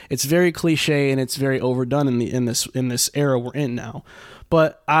it. It's very cliche and it's very overdone in this era we're in now.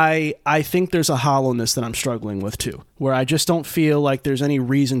 But I think there's a hollowness that I'm struggling with too, where I just don't feel like there's any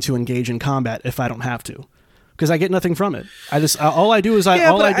reason to engage in combat if I don't have to, because I get nothing from it. All I do is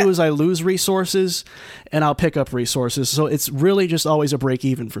I lose resources and I'll pick up resources. So it's really just always a break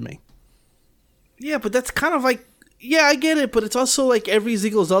even for me. Yeah, but that's kind of like, yeah, I get it, but it's also like every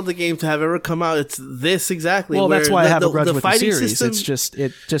single Zelda game to have ever come out, it's this exactly. Well, that's why I have a grudge with the series. System,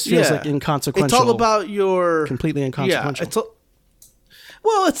 it just feels like inconsequential. It's all about your completely inconsequential. Yeah,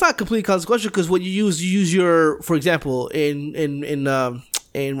 well, it's not completely consequential because what you use your, for example, in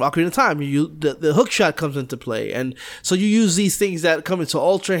Ocarina of Time, the hook shot comes into play, and so you use these things that come into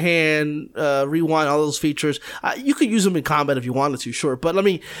Ultra Hand, Rewind, all those features. You could use them in combat if you wanted to, sure, but I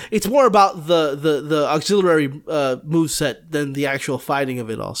mean, it's more about the auxiliary moveset than the actual fighting of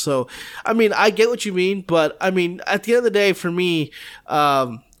it all. So, I mean, I get what you mean, but I mean, at the end of the day, for me,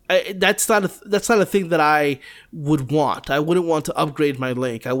 that's not a thing that I would want. I wouldn't want to upgrade my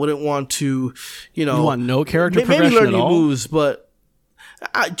Link. I wouldn't want to, You want no character maybe progression learn at new all? moves, but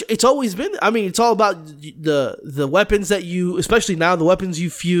It's always been. I mean, it's all about the weapons that you, especially now, the weapons you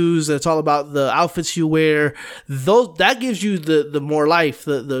fuse. And it's all about the outfits you wear. Those that gives you the more life,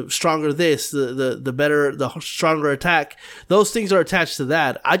 the stronger this, the better, the stronger attack. Those things are attached to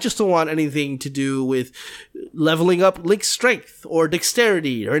that. I just don't want anything to do with leveling up Link's strength or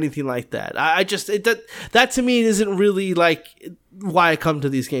dexterity or anything like that. That to me isn't really like why I come to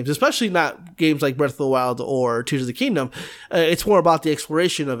these games, especially not games like Breath of the Wild or Tears of the Kingdom. It's more about the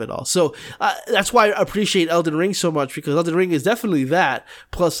exploration of it all. So that's why I appreciate Elden Ring so much, because Elden Ring is definitely that,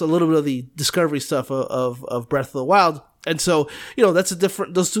 plus a little bit of the discovery stuff of Breath of the Wild. And so, that's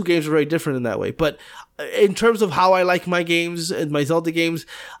those two games are very different in that way. But in terms of how I like my games and my Zelda games,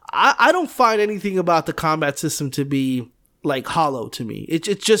 I don't find anything about the combat system to be like hollow to me.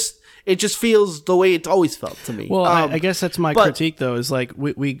 It just feels the way it's always felt to me. Well, I guess that's my critique, though, is like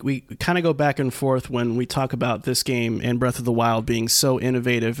we kind of go back and forth when we talk about this game and Breath of the Wild being so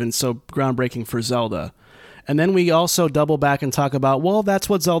innovative and so groundbreaking for Zelda. And then we also double back and talk about, well, that's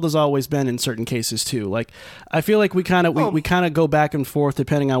what Zelda's always been in certain cases, too. Like, I feel like we kind of go back and forth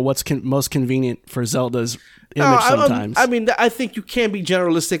depending on what's most convenient for Zelda's image sometimes. I think you can be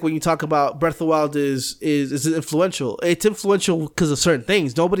generalistic when you talk about Breath of the Wild is influential. It's influential because of certain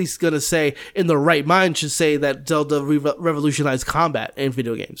things. Nobody's going to say, in the right mind, should say that Zelda revolutionized combat in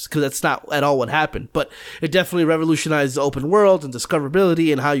video games, because that's not at all what happened. But it definitely revolutionized the open world and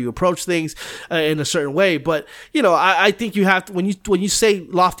discoverability and how you approach things in a certain way. But, I think you have to, when you say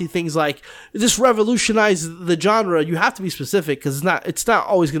lofty things like, this revolutionized the genre, you have to be specific, because it's not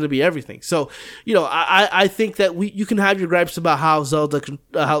always going to be everything. So, I think that you can have your gripes about how Zelda,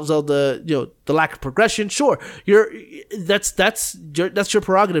 the lack of progression. Sure, that's your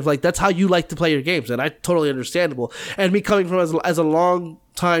prerogative. Like, that's how you like to play your games, and I totally understandable. And me coming from as a long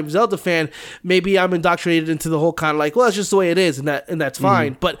time Zelda fan, maybe I'm indoctrinated into the whole kind of like, well, that's just the way it is, and that's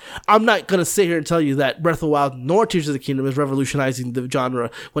fine. But I'm not gonna sit here and tell you that Breath of the Wild nor Tears of the Kingdom is revolutionizing the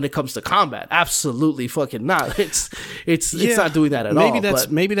genre when it comes to combat. Absolutely fucking not. It's not doing that at all.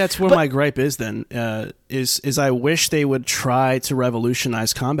 Maybe that's where my gripe is then. Is I wish they would try to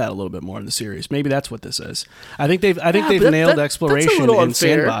revolutionize combat a little bit more in the series. Maybe that's what this is. I think they've nailed exploration in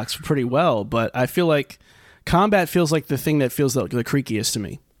Sandbox pretty well, but I feel like combat feels like the thing that feels the creakiest to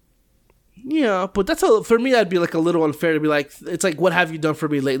me. Yeah, but for me, that'd be like a little unfair to be like, it's like, what have you done for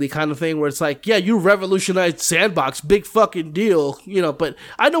me lately kind of thing, where it's like, yeah, you revolutionized Sandbox, big fucking deal, but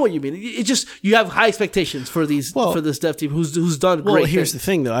I know what you mean. It's just, you have high expectations for this dev team who's done great. Well, here's the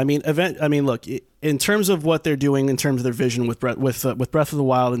thing though. I mean, look, in terms of what they're doing, in terms of their vision with Breath of the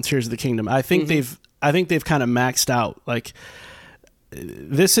Wild and Tears of the Kingdom, I think they've kind of maxed out. Like,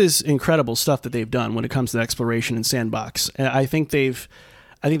 this is incredible stuff that they've done when it comes to exploration and Sandbox. And I think they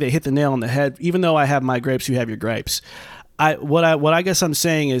hit the nail on the head. Even though I have my gripes, you have your gripes. What I guess I'm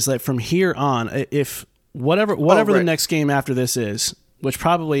saying is that from here on, if whatever the next game after this is, which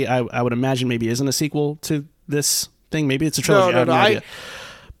probably I would imagine maybe isn't a sequel to this thing. Maybe it's a trilogy. No.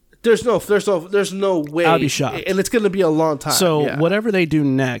 There's no way. I'd be shocked. And it's going to be a long time. So whatever they do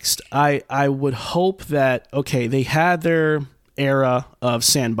next, I would hope that, okay, they had their era of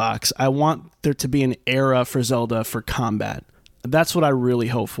Sandbox. I want there to be an era for Zelda for combat. That's what I really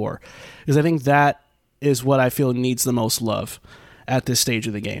hope for, because I think that is what I feel needs the most love at this stage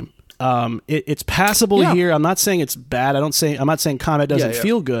of the game. It's passable here. I'm not saying it's bad. I'm not saying combat doesn't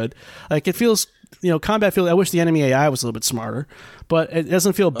feel good. Like, it feels, combat feels. I wish the enemy AI was a little bit smarter, but it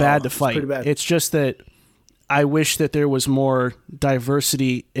doesn't feel bad to fight. Pretty bad. It's just that I wish that there was more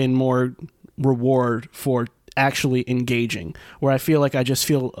diversity and more reward for actually engaging, where I feel like I just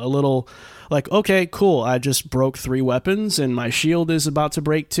feel a little like, okay, cool, I just broke 3 weapons and my shield is about to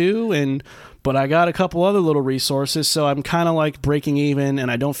break 2, but I got a couple other little resources, so I'm kind of like breaking even,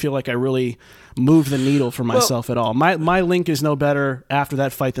 and I don't feel like I really moved the needle for myself at all. My Link is no better after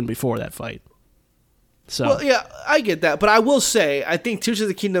that fight than before that fight. So. Well, yeah, I get that, but I will say, I think Tears of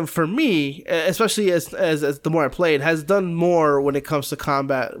the Kingdom, for me, especially as the more I play it, has done more when it comes to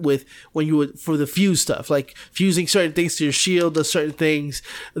combat for the fuse stuff, like fusing certain things to your shield, to certain things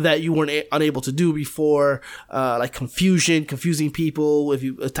that you weren't unable to do before, like confusing people if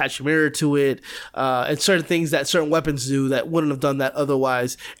you attach a mirror to it, and certain things that certain weapons do that wouldn't have done that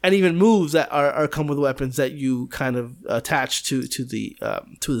otherwise, and even moves that are come with weapons that you kind of attach to the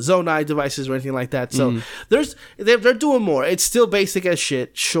Zonai devices or anything like that. So. They're doing more. It's still basic as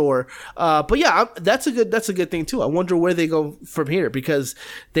shit, sure, but yeah, that's a good thing too. I wonder where they go from here, because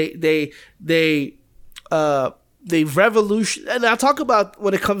they they've revolution, and I'll talk about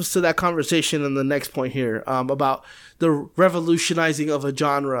when it comes to that conversation in the next point here, about the revolutionizing of a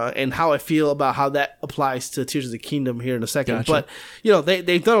genre and how I feel about how that applies to Tears of the Kingdom here in a second. Gotcha. But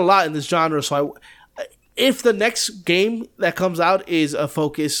they've done a lot in this genre, so if the next game that comes out is a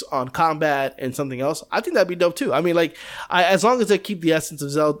focus on combat and something else, I think that'd be dope too. I mean, as long as they keep the essence of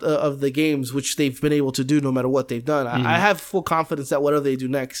Zelda of the games, which they've been able to do no matter what they've done, I have full confidence that whatever they do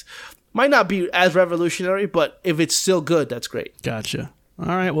next might not be as revolutionary, but if it's still good, that's great. Gotcha. All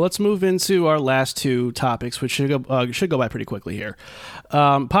right, well, let's move into our last two topics, which should go by pretty quickly here.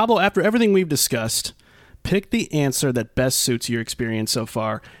 Pablo, after everything we've discussed, pick the answer that best suits your experience so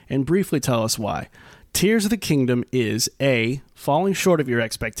far and briefly tell us why. Tears of the Kingdom is A, falling short of your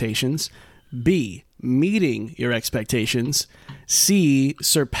expectations, B, meeting your expectations, C,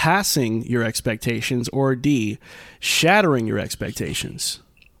 surpassing your expectations, or D, shattering your expectations.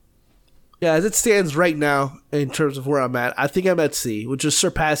 Yeah, as it stands right now, in terms of where I'm at, I think I'm at C, which is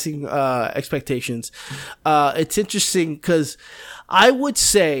surpassing expectations. It's interesting because I would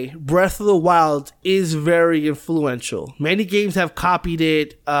say Breath of the Wild is very influential. Many games have copied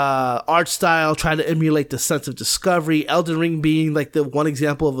it, art style, trying to emulate the sense of discovery, Elden Ring being like the one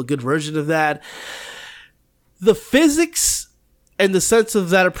example of a good version of that. The physics and the sense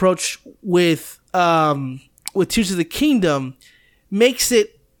of that approach with Tears of the Kingdom makes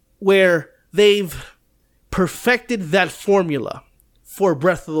it where they've perfected that formula for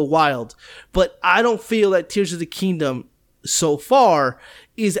Breath of the Wild, but I don't feel that Tears of the Kingdom so far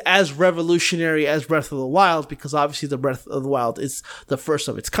is as revolutionary as Breath of the Wild, because obviously the Breath of the Wild is the first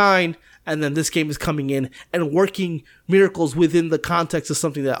of its kind, and then this game is coming in and working miracles within the context of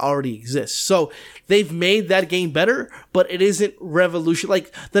something that already exists. So they've made that game better, but it isn't revolution.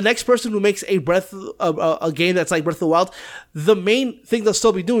 Like the next person who makes a game that's like Breath of the Wild, the main thing they'll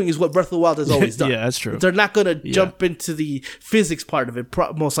still be doing is what Breath of the Wild has always done. Yeah, that's true. They're not going to jump into the physics part of it,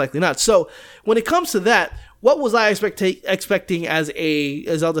 most likely not. So when it comes to that, what was I expecting as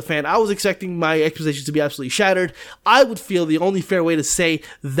a Zelda fan? I was expecting my expectations to be absolutely shattered. I would feel the only fair way to say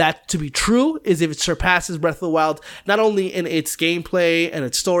that to be true is if it surpasses Breath of the Wild, not only in its gameplay and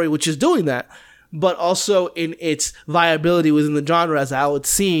its story, which is doing that, but also in its viability within the genre as how it's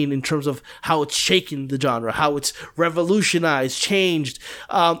seen in terms of how it's shaken the genre, how it's revolutionized, changed.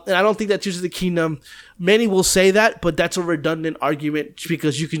 And I don't think that Tears of the Kingdom, many will say that, but that's a redundant argument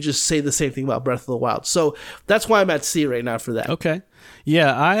because you can just say the same thing about Breath of the Wild. So that's why I'm at C right now for that. Okay.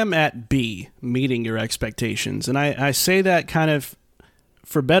 Yeah, I am at B, meeting your expectations. And I say that kind of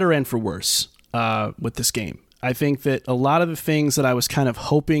for better and for worse with this game. I think that a lot of the things that I was kind of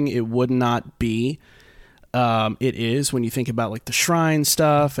hoping it would not be, it is when you think about like the shrine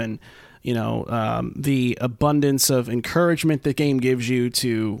stuff and, the abundance of encouragement the game gives you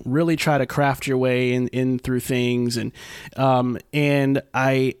to really try to craft your way in through things. And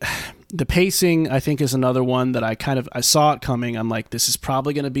the pacing, I think, is another one that I saw it coming. I'm like, this is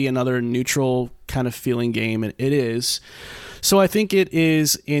probably going to be another neutral kind of feeling game. And it is. So I think it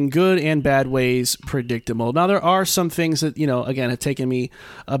is, in good and bad ways, predictable. Now, there are some things that, again, have taken me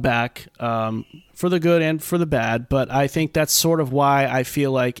aback for the good and for the bad, but I think that's sort of why I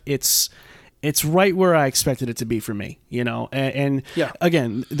feel like it's right where I expected it to be for me, And yeah.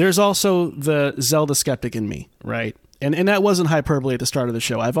 Again, there's also the Zelda skeptic in me, right? And that wasn't hyperbole at the start of the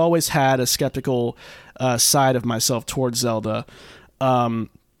show. I've always had a skeptical side of myself towards Zelda.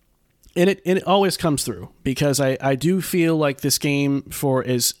 And it always comes through because I do feel like this game, for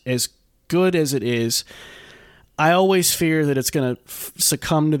as good as it is, I always fear that it's going to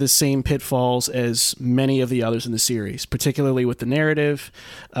succumb to the same pitfalls as many of the others in the series, particularly with the narrative,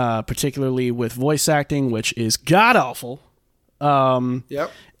 particularly with voice acting, which is god-awful.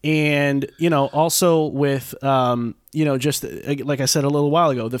 Yep. And, also with, just like I said a little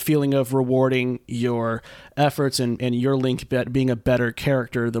while ago, the feeling of rewarding your efforts and your Link being a better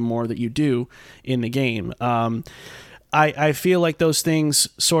character the more that you do in the game. I feel like those things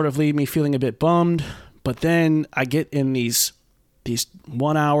sort of leave me feeling a bit bummed, but then I get in these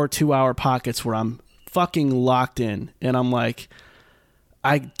 1 hour, 2 hour pockets where I'm fucking locked in and I'm like,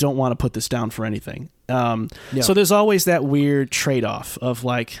 I don't want to put this down for anything. So there's always that weird trade-off of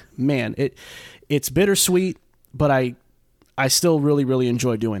like, man, it's bittersweet, but I still really, really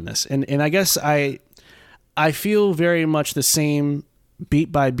enjoy doing this. And I guess I feel very much the same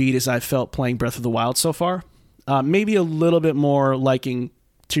beat by beat as I felt playing Breath of the Wild so far. Maybe a little bit more liking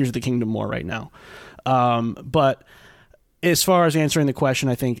Tears of the Kingdom more right now. But as far as answering the question,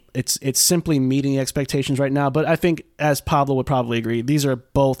 I think it's simply meeting the expectations right now. But I think, as Pablo would probably agree, these are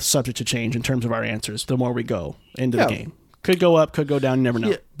both subject to change in terms of our answers the more we go into the game. Could go up, could go down. You never know.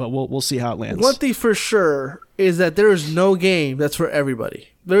 Yeah. But we'll see how it lands. One thing for sure is that there is no game that's for everybody.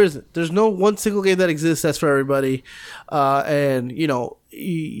 There isn't. There's no one single game that exists that's for everybody. And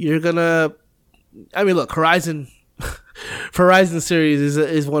you're gonna. I mean, look, Horizon series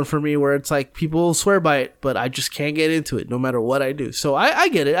is one for me where it's like people swear by it, but I just can't get into it no matter what I do. So I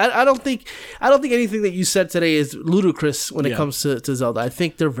get it. I don't think anything that you said today is ludicrous when it comes to Zelda. I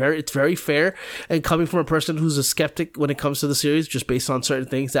think it's very fair, and coming from a person who's a skeptic when it comes to the series, just based on certain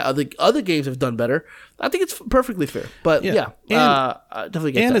things that other games have done better, I think it's perfectly fair. But I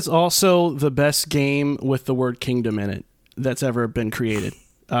definitely get that. And it's also the best game with the word kingdom in it that's ever been created.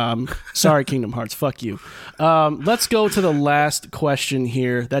 Sorry, Kingdom Hearts. Fuck you. Let's go to the last question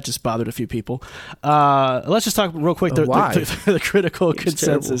here. That just bothered a few people. Let's just talk real quick the critical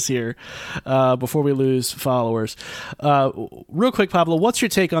consensus here before we lose followers. Real quick, Pablo, what's your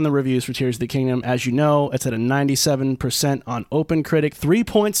take on the reviews for Tears of the Kingdom? As you know, it's at a 97% on OpenCritic, 3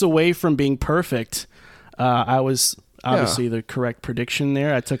 points away from being perfect. I was obviously the correct prediction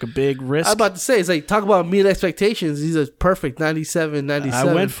there. I took a big risk. I was about to say, it's like, talk about meet expectations. These are perfect, 97.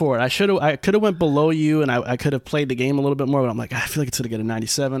 I went for it. I could have went below you, and I could have played the game a little bit more, but I'm like, I feel like it's going to get a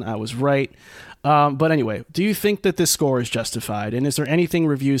 97. I was right. But anyway, do you think that this score is justified? And is there anything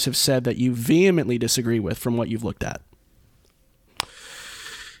reviews have said that you vehemently disagree with from what you've looked at?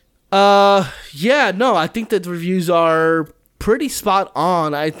 I think that the reviews are pretty spot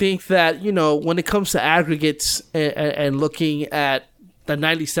on. I think that, when it comes to aggregates and looking at the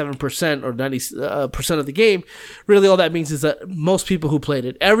 97% or 90% of the game, really all that means is that most people who played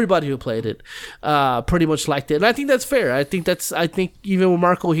it, everybody who played it, pretty much liked it. And I think that's fair. I think even when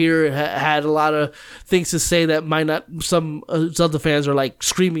Marco here had a lot of things to say that might not, some Zelda fans are like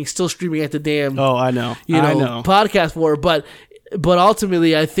still screaming at the damn I know podcast for, but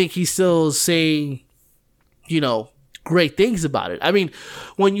ultimately I think he's still saying, great things about it. I mean,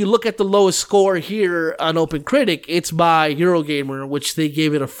 when you look at the lowest score here on OpenCritic, it's by Eurogamer, which they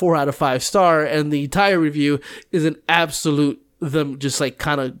gave it a 4 out of 5 star, and the entire review is an absolute them just like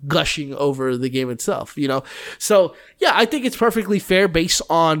kind of gushing over the game itself, So yeah, I think it's perfectly fair based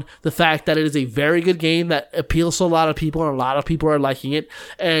on the fact that it is a very good game that appeals to a lot of people and a lot of people are liking it.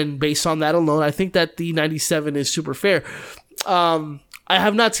 And based on that alone, I think that the 97 is super fair. I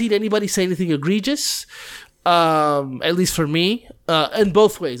have not seen anybody say anything egregious. At least for me, in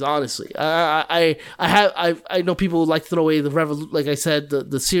both ways, honestly. I know people like to throw away like I said,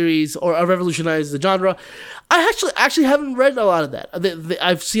 the series or revolutionize the genre. I actually haven't read a lot of that.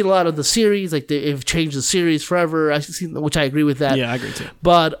 I've seen a lot of the series, like they've changed the series forever. I've seen, which I agree with that. Yeah, I agree too.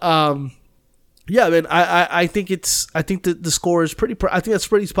 But yeah, man, I think the score is I think that's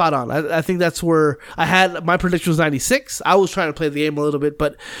pretty spot on. I think that's where I had my prediction was 96. I was trying to play the game a little bit,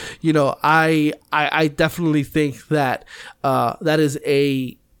 but I definitely think that that is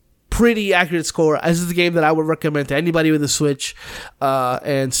a pretty accurate score. This is the game that I would recommend to anybody with a Switch,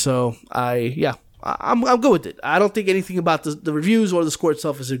 and so I'm good with it. I don't think anything about the reviews or the score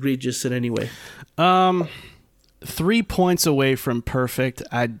itself is egregious in any way. 3 points away from perfect.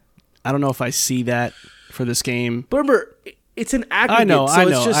 I don't know if I see that for this game. But remember, it's an aggregate,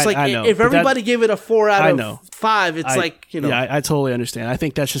 it's just like if everybody gave it a 4 out of 5, it's like. Yeah, I totally understand. I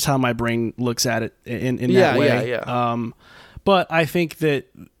think that's just how my brain looks at it in that way. Yeah. But I think that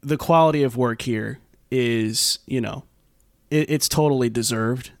the quality of work here is, it's totally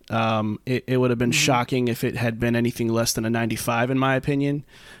deserved. It would have been shocking if it had been anything less than a 95, in my opinion.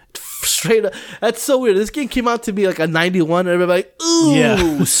 Straight up, that's so weird. This game came out to be like a 91, and everybody like, ooh,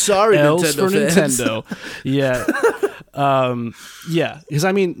 yeah. Sorry, L's Nintendo for fans. Nintendo. Yeah. Because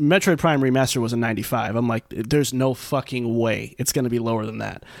I mean, Metroid Prime Remaster was a 95. I'm like, there's no fucking way it's going to be lower than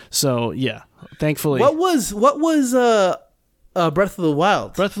that. So yeah, thankfully. What was Breath of the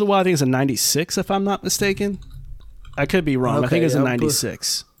Wild? Breath of the Wild, I think is a 96, if I'm not mistaken. I could be wrong. Okay, I think it's a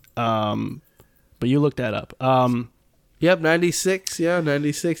 96. But you looked that up. Yep, 96. Yeah,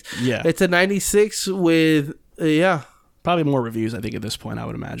 96. Yeah. It's a 96 with, probably more reviews, I think, at this point, I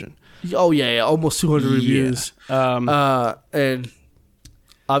would imagine. Oh, yeah, almost 200 reviews. And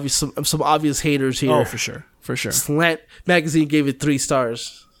obvious, some obvious haters here. Oh, for sure. Slant Magazine gave it 3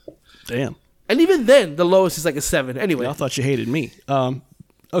 stars. Damn. And even then, the lowest is like a 7. Anyway. I thought you hated me.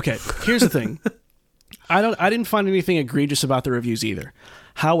 Okay, here's the thing. I didn't find anything egregious about the reviews either.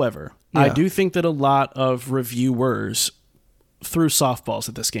 However, I do think that a lot of reviewers threw softballs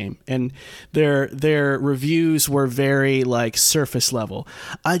at this game, and their reviews were very like surface level.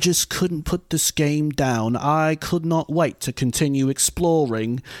 I just couldn't put this game down. I could not wait to continue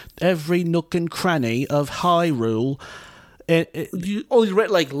exploring every nook and cranny of Hyrule. You only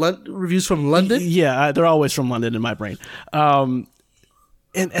read like reviews from London? Yeah, they're always from London in my brain. And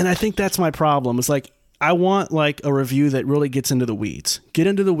I think that's my problem. It's like, I want like a review that really gets into the weeds. Get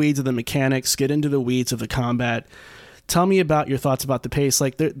into the weeds of the mechanics, get into the weeds of the combat. Tell me about your thoughts about the pace.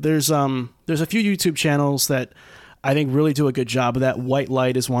 Like there's a few YouTube channels that I think really do a good job of that. White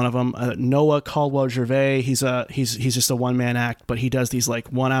Light is one of them. Noah Caldwell-Gervais, he's just a one-man act, but he does these like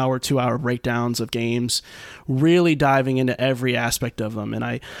 1 hour, 2 hour breakdowns of games, really diving into every aspect of them.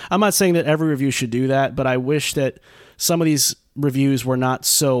 And I'm not saying that every review should do that, but I wish that some of these reviews were not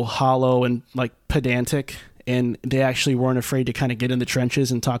so hollow and like pedantic, and they actually weren't afraid to kind of get in the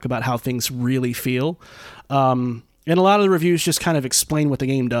trenches and talk about how things really feel. And a lot of the reviews just kind of explain what the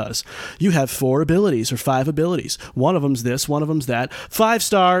game does. You have 4 abilities or 5 abilities. One of them's this, one of them's that. 5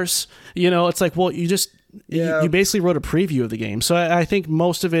 stars. It's like, well, you basically wrote a preview of the game. So I think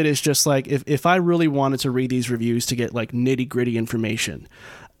most of it is just like, if I really wanted to read these reviews to get like nitty gritty information,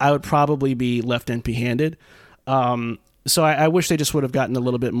 I would probably be left empty-handed. So I wish they just would have gotten a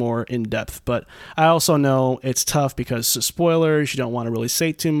little bit more in depth, but I also know it's tough because spoilers, you don't want to really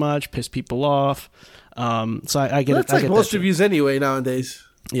say too much, piss people off. So I get it. That's like most reviews anyway nowadays.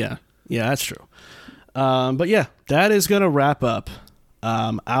 Yeah, that's true. But yeah, that is going to wrap up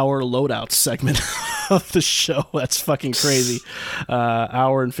our loadout segment of the show. That's fucking crazy.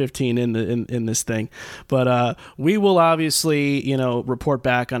 Hour and 15 in this thing. But we will obviously, report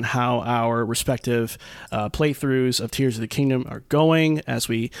back on how our respective playthroughs of Tears of the Kingdom are going as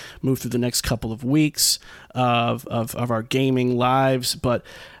we move through the next couple of weeks of our gaming lives. But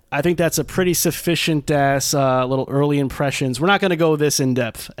I think that's a pretty sufficient little early impressions. We're not going to go this in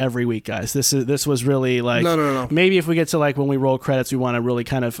depth every week, guys. This was really like no. Maybe if we get to like when we roll credits, we want to really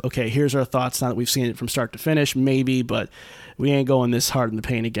kind of here's our thoughts now that we've seen it from start to finish. Maybe, but we ain't going this hard in the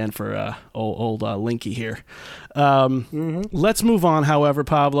paint again for old Linky here. Let's move on, however,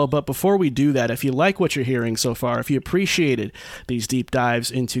 Pablo. But before we do that, if you like what you're hearing so far, if you appreciated these deep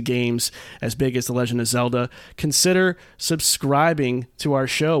dives into games as big as The Legend of Zelda, consider subscribing to our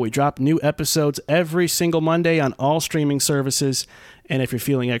show. We drop new episodes every single Monday on all streaming services. And if you're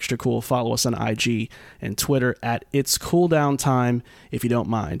feeling extra cool, follow us on IG and Twitter at It's Cooldown Time, if you don't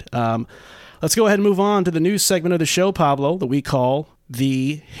mind. Let's go ahead and move on to the news segment of the show, Pablo, that we call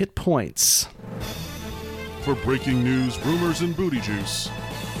the Hit Points. For breaking news, rumors, and booty juice,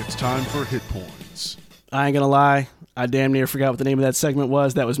 it's time for Hit Points. I ain't gonna lie, I damn near forgot what the name of that segment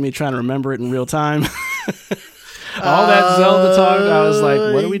was. That was me trying to remember it in real time. All that Zelda talk, I was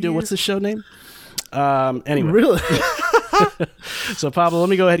like, what do we do? What's the show name? Anyway. Really? So, Pablo, let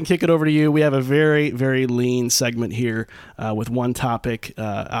me go ahead and kick it over to you. We have a very, very lean segment here with one topic.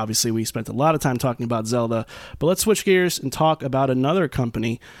 Obviously, we spent a lot of time talking about Zelda, but let's switch gears and talk about another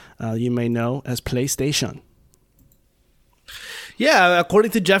company you may know as PlayStation. Yeah,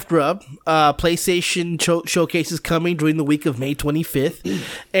 according to Jeff Grubb, PlayStation showcase is coming during the week of May 25th,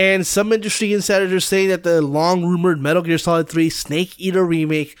 and some industry insiders are saying that the long-rumored Metal Gear Solid 3 Snake Eater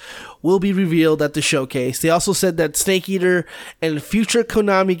remake will be revealed at the showcase. They also said that Snake Eater and future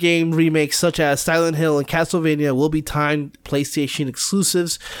Konami game remakes such as Silent Hill and Castlevania will be timed PlayStation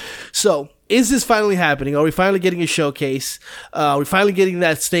exclusives. So, is this finally happening? Are we finally getting a showcase? Are we finally getting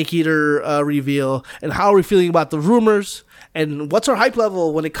that Snake Eater reveal? And how are we feeling about the rumors? And what's our hype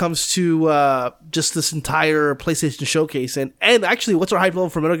level when it comes to just this entire PlayStation showcase? And actually, what's our hype level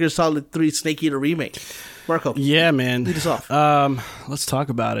for Metal Gear Solid 3 Snake Eater remake? Marco. Yeah, man. Lead us off. Let's talk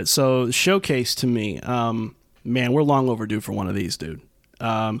about it. So, showcase to me, man, we're long overdue for one of these, dude.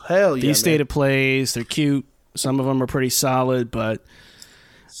 Hell yeah, these state of plays, they're cute. Some of them are pretty solid, but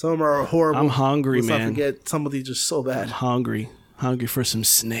some are horrible. I'm hungry, man. Let's not forget, some of these are so bad. I'm hungry for some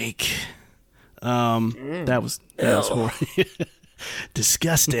Snake. That was horrible.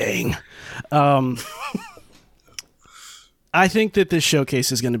 Disgusting. I think that this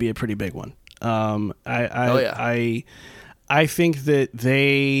showcase is going to be a pretty big one. I think that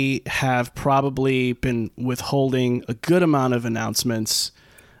they have probably been withholding a good amount of announcements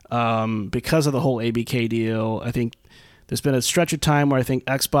because of the whole ABK deal. I think there's been a stretch of time where I think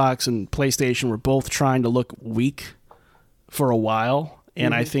Xbox and PlayStation were both trying to look weak for a while,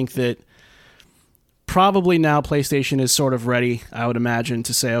 and I think that probably now PlayStation is sort of ready, I would imagine,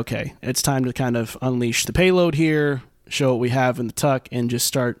 to say, okay, it's time to kind of unleash the payload here, show what we have in the tuck, and just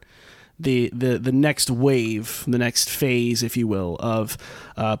start the next wave, the next phase, if you will, of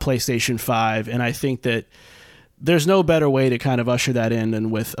PlayStation 5. And I think that there's no better way to kind of usher that in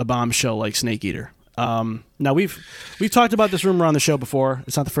than with a bombshell like Snake Eater. Now we've talked about this rumor on the show before.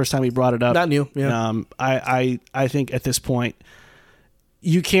 It's not the first time we brought it up. Not new. Yeah. I think at this point,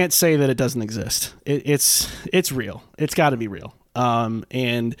 you can't say that it doesn't exist. It's real. It's got to be real.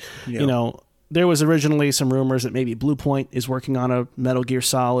 And you know, there was originally some rumors that maybe Blue Point is working on a Metal Gear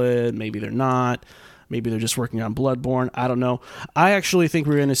Solid. Maybe they're not. Maybe they're just working on Bloodborne. I don't know. I actually think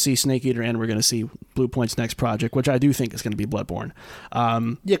we're going to see Snake Eater and we're going to see Blue Point's next project, which I do think is going to be Bloodborne.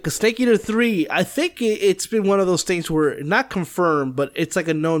 Yeah, because Snake Eater 3, I think it's been one of those things where, not confirmed, but it's like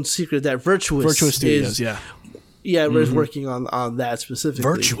a known secret that Virtuous Studios, is working on that specifically.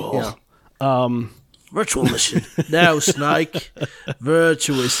 Virtual. Yeah. Virtual mission. Now, Snake.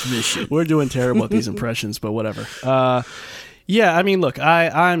 Virtuous mission. We're doing terrible at these impressions, but whatever. Yeah, I mean, look,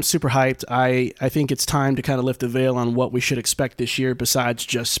 I'm super hyped. I think it's time to kind of lift the veil on what we should expect this year besides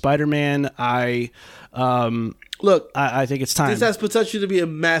just Spider-Man. I think it's time. This has potential to be a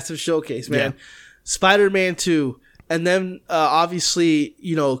massive showcase, man. Yeah. Spider-Man 2, and then obviously,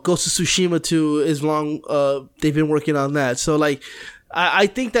 you know, Ghost of Tsushima 2 is long. They've been working on that. So, like, I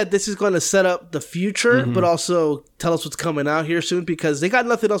think that this is going to set up the future, but also tell us what's coming out here soon, because they got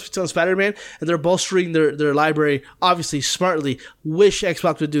nothing else to on Spider-Man, and they're bolstering their library, obviously smartly. Wish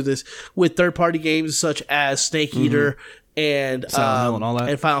Xbox would do this with third-party games such as Snake Eater and Silent Hill and all that.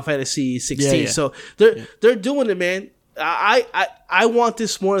 and Final Fantasy 16. Yeah. So they're doing it, man. I want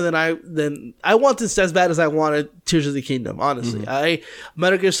this more than I want this as bad as I wanted Tears of the Kingdom, honestly.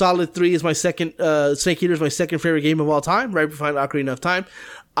 Metal Gear Solid 3 is my second, Snake Eater is my second favorite game of all time, right before Ocarina of Time.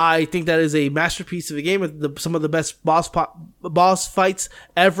 I think that is a masterpiece of a game with some of the best boss fights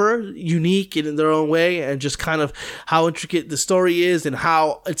ever, unique in their own way, and just kind of how intricate the story is and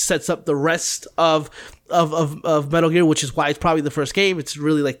how it sets up the rest of Metal Gear, which is why it's probably the first game. It's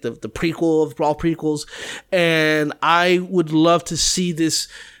really like the prequel of all prequels, and I would love to see this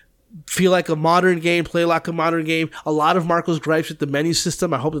feel like a modern game, play like a modern game. A lot of Marco's gripes with the menu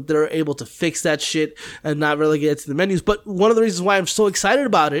system, I hope that they're able to fix that shit and not relegate it to the menus. But one of the reasons why I'm so excited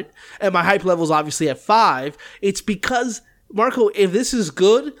about it, and my hype level is obviously at 5, it's because, Marco, if this is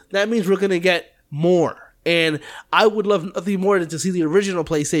good, that means we're going to get more. And I would love nothing more than to see the original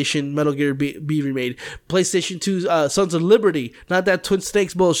PlayStation Metal Gear be remade. PlayStation 2 Sons of Liberty, not that Twin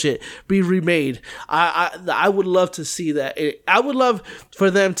Snakes bullshit, be remade. I would love to see that. I would love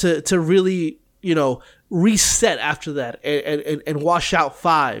for them to really, you know, reset after that and wash out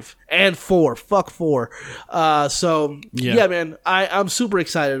 5 and 4. Fuck 4. Yeah, man, I'm super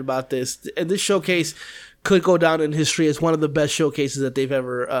excited about this. And this showcase could go down in history as one of the best showcases that they've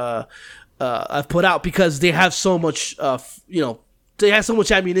ever I've put out, because they have so much, they have so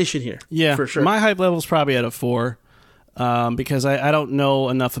much ammunition here. Yeah, for sure. My hype level is probably at a 4, because I don't know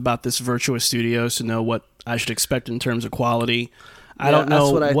enough about this Virtuous Studios to know what I should expect in terms of quality. I don't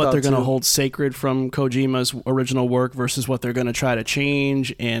know what they're going to hold sacred from Kojima's original work versus what they're going to try to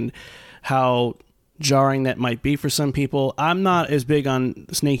change, and how jarring that might be for some people. I'm not as big on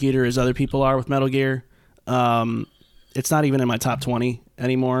Snake Eater as other people are with Metal Gear. It's not even in my top 20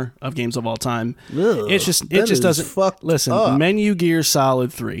 anymore of games of all time. Ugh, it just doesn't. Listen, up. Menu Gear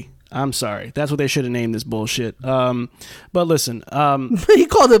Solid 3. I'm sorry. That's what they should have named this bullshit. But listen. He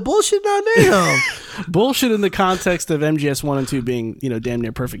called it bullshit now, damn. Bullshit in the context of MGS 1 and 2 being, damn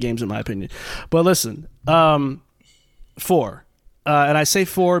near perfect games in my opinion. But listen, 4. And I say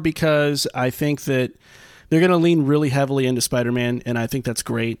 4 because I think that they're going to lean really heavily into Spider-Man, and I think that's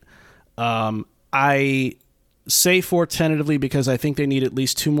great. I say 4 tentatively because I think they need at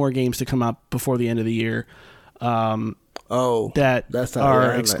least 2 more games to come out before the end of the year that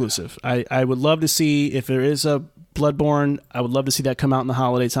are exclusive. I would love to see, if there is a Bloodborne, I would love to see that come out in the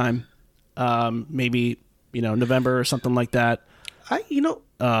holiday time. Maybe, November or something like that.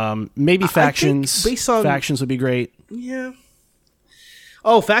 Maybe Factions. Factions would be great. Yeah.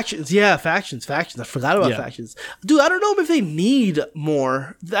 Oh, Factions. Yeah, Factions. I forgot about Factions. Dude, I don't know if they need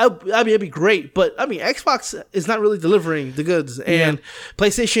more. That'd be great. But, Xbox is not really delivering the goods. And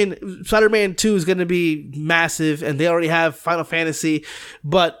PlayStation, Spider-Man 2 is going to be massive. And they already have Final Fantasy.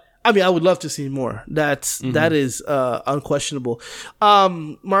 But, I would love to see more. That is unquestionable.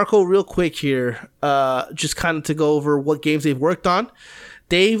 Marco, real quick here, just kind of to go over what games they've worked on.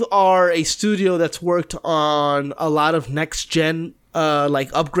 They are a studio that's worked on a lot of next-gen like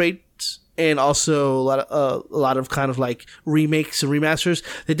upgrades, and also a lot of kind of like remakes and remasters.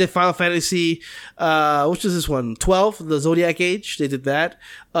 They did Final Fantasy, which is this one, 12, the Zodiac Age. They did that.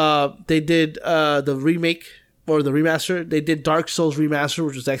 They did the remake or the remaster. They did Dark Souls remaster,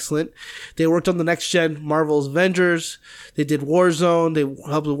 which was excellent. They worked on the next gen Marvel's Avengers. They did Warzone. They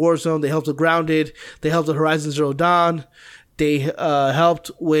helped with Warzone. They helped with Grounded. They helped with Horizon Zero Dawn. They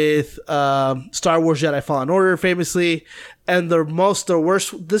helped with Star Wars Jedi Fallen Order, famously, and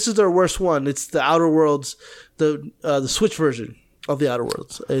this is their worst one. It's the Outer Worlds, the Switch version of the Outer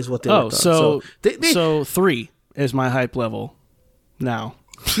Worlds is what they Oh, worked on. so they, so 3 is my hype level now.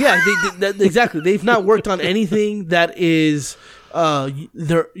 yeah, exactly. They've not worked on anything that is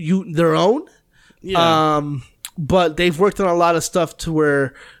their own. Yeah. But they've worked on a lot of stuff to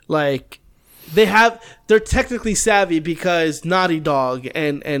where like they're technically savvy because Naughty Dog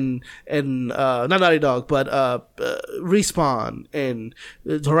and not Naughty Dog but Respawn and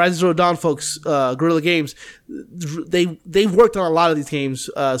Horizon Zero Dawn folks, Guerrilla Games, they've worked on a lot of these games.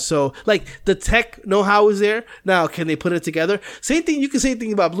 So like the tech know-how is there. Now can they put it together? Same thing. You can say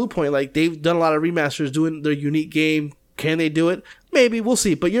thing about Bluepoint. Like they've done a lot of remasters doing their unique game. Can they do it? Maybe. We'll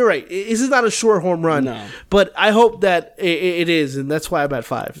see. But you're right. This is not a sure home run. No. But I hope that it is, and that's why I'm at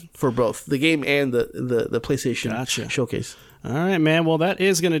 5 for both the game and the PlayStation showcase. All right, man. Well, that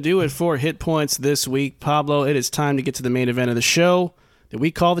is going to do it for Hit Points this week. Pablo, it is time to get to the main event of the show that we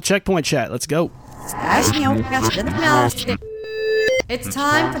call the Checkpoint Chat. Let's go. It's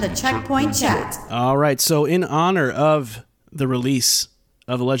time for the Checkpoint Chat. All right. So in honor of the release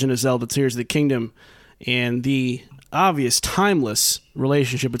of The Legend of Zelda Tears of the Kingdom and the obvious timeless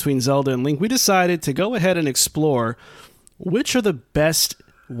relationship between Zelda and Link, we decided to go ahead and explore which are the best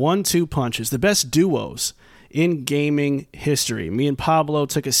 1-2 punches, the best duos in gaming history. Me and Pablo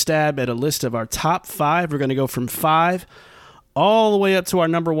took a stab at a list of our top 5. We're going to go from 5 all the way up to our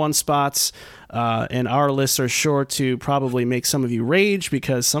number 1 spots, and our lists are sure to probably make some of you rage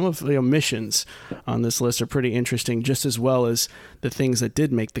because some of the omissions on this list are pretty interesting, just as well as the things that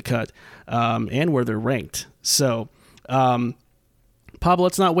did make the cut and where they're ranked. So Pablo,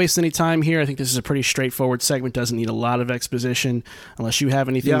 let's not waste any time here. I think this is a pretty straightforward segment. Doesn't need a lot of exposition unless you have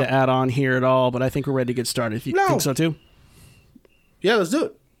anything to add on here at all. But I think we're ready to get started. If you think so too? Yeah, let's do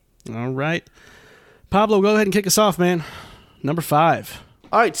it. All right. Pablo, go ahead and kick us off, man. Number 5.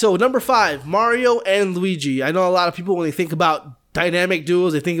 All right, so number 5, Mario and Luigi. I know a lot of people, when they think about dynamic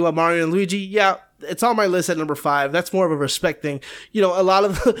duos, they think about Mario and Luigi. Yeah, it's on my list at number 5. That's more of a respect thing. You know, a lot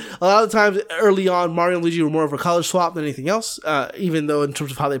of the times early on, Mario and Luigi were more of a color swap than anything else. Even though in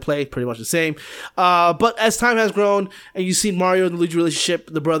terms of how they play, pretty much the same. But as time has grown, and you see Mario and the Luigi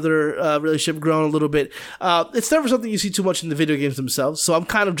relationship, the brother relationship, grown a little bit. It's never something you see too much in the video games themselves. So I'm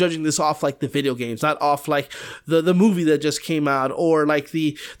kind of judging this off like the video games, not off like the movie that just came out, or like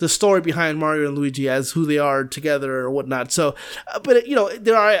the story behind Mario and Luigi as who they are together or whatnot. So, but you know,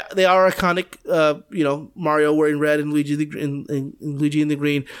 they are iconic. You know, Mario wearing red and Luigi in the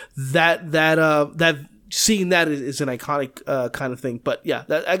green. That seeing that is an iconic kind of thing. But yeah,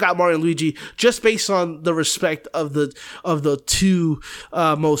 I got Mario and Luigi just based on the respect of the two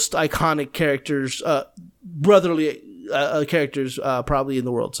most iconic characters, brotherly characters probably in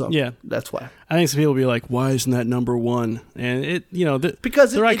the world. So yeah, that's why. I think some people will be like, "Why isn't that number 1?" And it, you know,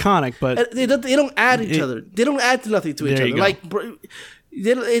 because they're iconic, but they don't add each other. They don't add to nothing to each other. Like.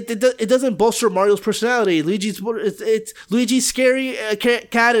 It doesn't bolster Mario's personality. Luigi's scary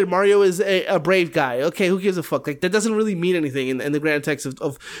cat, and Mario is a brave guy. Okay, who gives a fuck? Like that doesn't really mean anything in the grand text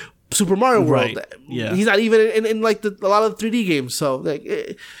of Super Mario World. Right. Yeah, he's not even in like a lot of the 3D games. So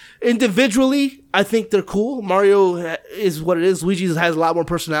like individually, I think they're cool. Mario is what it is. Luigi has a lot more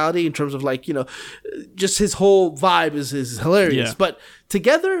personality in terms of like, you know, just his whole vibe is hilarious. Yeah. But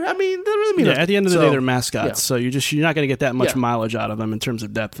together, I mean, they really mean at the end of the day, they're mascots. Yeah. So you're not going to get that much mileage out of them in terms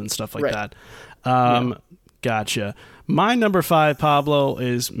of depth and stuff like that. Gotcha. My number 5, Pablo,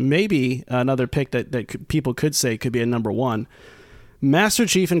 is maybe another pick that people could say could be a number 1. Master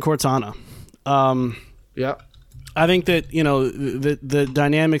Chief and Cortana. I think that, you know, the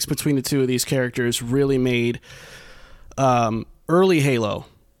dynamics between the two of these characters really made early Halo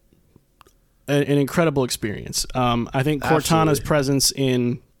an incredible experience. I think Cortana's presence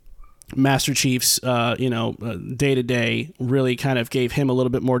in Master Chief's, day-to-day really kind of gave him a little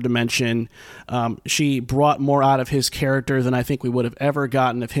bit more dimension. She brought more out of his character than I think we would have ever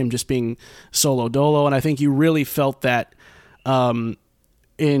gotten of him just being solo dolo, and I think you really felt that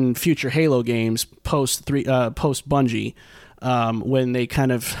in future Halo games post Bungie, when they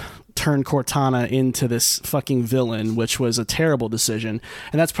kind of turned Cortana into this fucking villain, which was a terrible decision.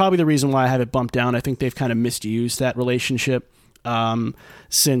 And that's probably the reason why I have it bumped down. I think they've kind of misused that relationship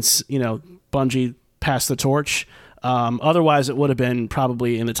since, you know, Bungie passed the torch. Otherwise, it would have been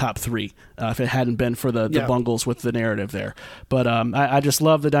probably in the top 3 if it hadn't been for the bungles with the narrative there. But I just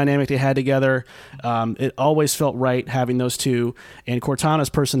love the dynamic they had together. It always felt right having those two. And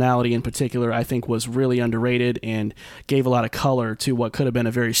Cortana's personality in particular, I think, was really underrated and gave a lot of color to what could have been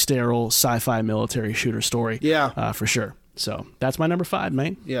a very sterile sci-fi military shooter story. Yeah, for sure. So that's my number 5,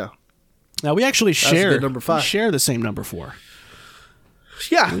 man. Yeah. Now we actually share number 5. share the same number 4.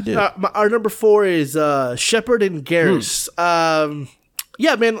 Yeah, We did. our number 4 is Shepard and Garrus.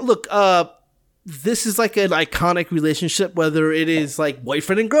 Yeah, man. Look, this is like an iconic relationship, whether it is like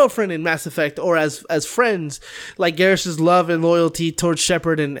boyfriend and girlfriend in Mass Effect or as friends, like Garrus's love and loyalty towards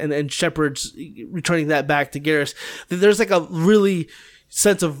Shepard and Shepard's returning that back to Garrus. There's like a really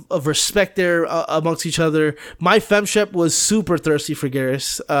sense of respect there amongst each other. My femshep was super thirsty for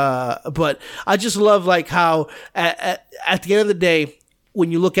Garrus, but I just love like how at the end of the day,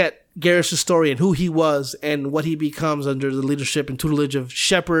 when you look at Garrus' story and who he was and what he becomes under the leadership and tutelage of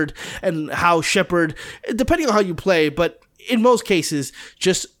Shepard, and how Shepard, depending on how you play, but in most cases,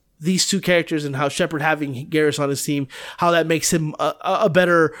 just these two characters and how Shepard having Garrus on his team, how that makes him a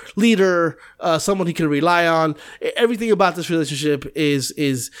better leader, someone he can rely on. Everything about this relationship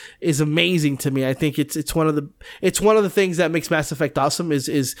is amazing to me. I think it's one of the things that makes Mass Effect awesome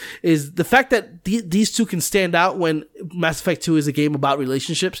is the fact that these two can stand out when Mass Effect 2 is a game about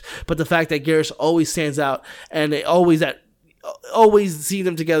relationships, but the fact that Garrus always stands out, and always seeing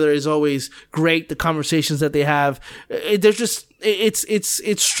them together is always great. The conversations that they have,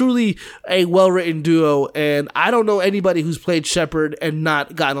 it's truly a well-written duo, and I don't know anybody who's played Shepard and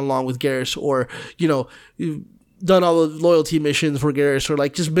not gotten along with Garrus, or done all the loyalty missions for Garrus, or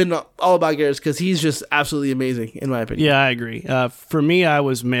like just been all about Garrus, because he's just absolutely amazing in my opinion. Yeah, I agree. For me, I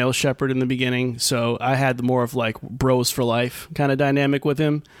was male Shepard in the beginning, so I had the more of like bros for life kind of dynamic with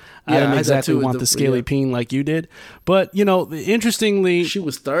him. I didn't exactly want the scaly peen like you did. But, interestingly... She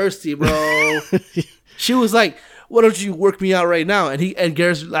was thirsty, bro. She was like, why don't you work me out right now? And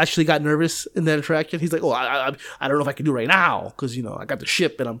Garrus actually got nervous in that interaction. He's like, I don't know if I can do it right now, because, I got the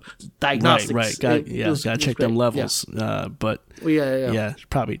ship and I'm diagnostics. Right. Gotta check them levels. Yeah. Yeah,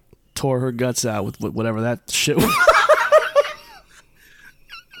 probably tore her guts out with whatever that shit was.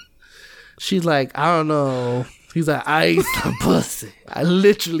 She's like, I don't know. He's like, I ate some pussy. I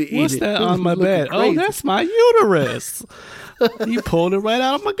literally ate it. What's that on my bed? Oh, that's my uterus. You pulled it right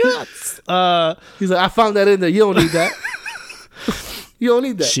out of my guts. He's like, I found that in there. You don't need that. You don't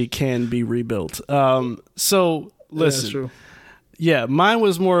need that. She can be rebuilt. So, listen. Yeah, true. Yeah, mine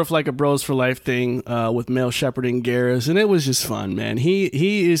was more of like a bros for life thing with male Shepard and Garrus, and it was just fun, man.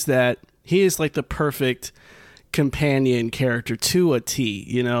 He is like the perfect companion character to a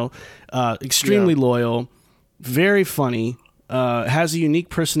T, extremely loyal, very funny, has a unique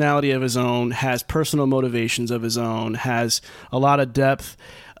personality of his own, has personal motivations of his own, has a lot of depth,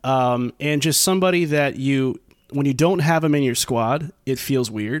 and just somebody that when you don't have him in your squad, it feels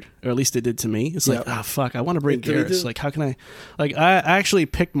weird, or at least it did to me. It's like, fuck, I want to bring Garrus. Like, how can I... Like, I actually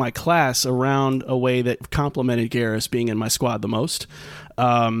picked my class around a way that complemented Garrus being in my squad the most.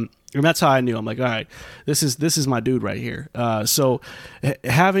 And that's how I knew. I'm like, all right, this is my dude right here. So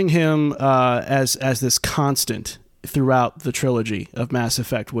having him as this constant throughout the trilogy of Mass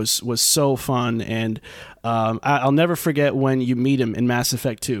Effect was so fun. And I'll never forget when you meet him in Mass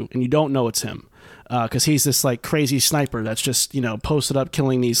Effect 2 and you don't know it's him. Because he's this like crazy sniper that's just posted up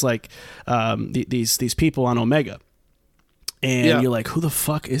killing these like these people on Omega, and you're like, who the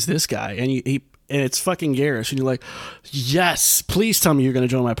fuck is this guy? And and it's fucking Garrus, and you're like, yes, please tell me you're going to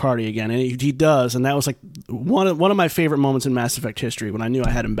join my party again. And he does, and that was like one of my favorite moments in Mass Effect history when I knew I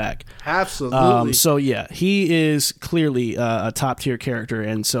had him back. Absolutely. So yeah, he is clearly a top tier character,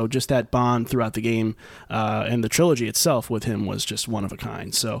 and so just that bond throughout the game and the trilogy itself with him was just one of a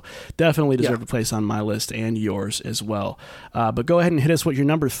kind. So definitely deserve a place on my list and yours as well. But go ahead and hit us with your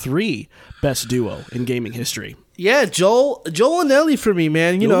number 3 best duo in gaming history. Yeah, Joel and Ellie for me,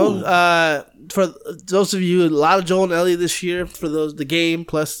 man. For those of you, a lot of Joel and Ellie this year for the game,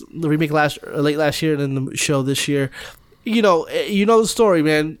 plus the remake late last year, and then the show this year. You know the story,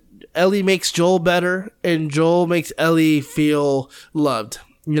 man. Ellie makes Joel better, and Joel makes Ellie feel loved.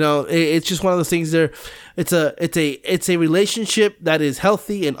 It's just one of those things. It's a relationship that is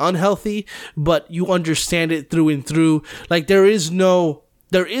healthy and unhealthy, but you understand it through and through. Like there is no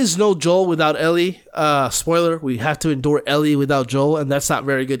Joel without Ellie. Spoiler, we have to endure Ellie without Joel, and that's not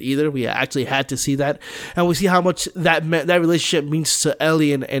very good either. We actually had to see that. And we see how much that relationship means to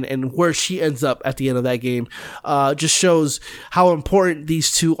Ellie and where she ends up at the end of that game. Just shows how important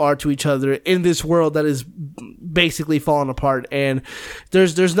these two are to each other in this world that is basically falling apart. And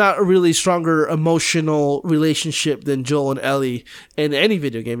there's not a really stronger emotional relationship than Joel and Ellie in any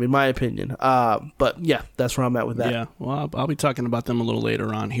video game, in my opinion. But yeah, that's where I'm at with that. Yeah, well, I'll be talking about them a little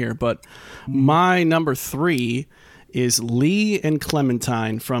later on here, but my number 3 is Lee and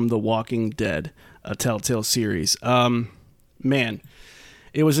Clementine from The Walking Dead, a Telltale series. Man,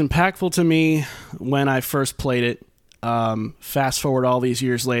 it was impactful to me when I first played it. Fast forward all these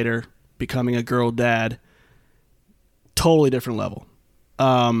years later, becoming a girl dad, totally different level.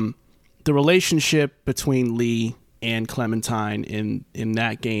 The relationship between Lee and Clementine in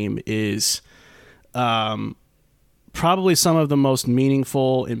that game is probably some of the most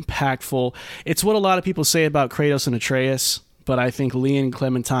meaningful, impactful. It's what a lot of people say about Kratos and Atreus, but I think Lee and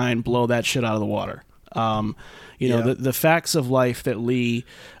Clementine blow that shit out of the water. The facts of life that Lee,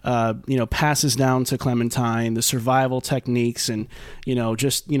 passes down to Clementine, the survival techniques, and,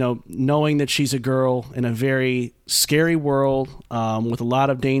 knowing that she's a girl in a very scary world with a lot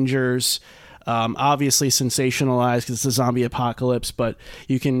of dangers, obviously sensationalized because it's a zombie apocalypse, but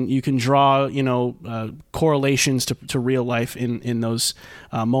you can draw, correlations to real life in those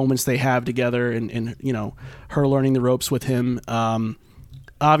moments they have together and her learning the ropes with him.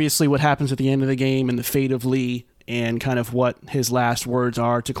 Obviously what happens at the end of the game and the fate of Lee and kind of what his last words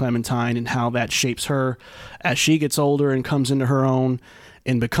are to Clementine and how that shapes her as she gets older and comes into her own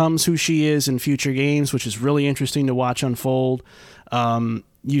and becomes who she is in future games, which is really interesting to watch unfold.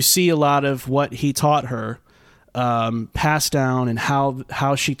 You see a lot of what he taught her passed down and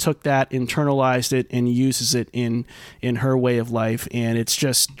how she took that, internalized it, and uses it in her way of life. And it's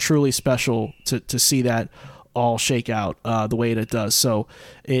just truly special to see that all shake out the way that it does. So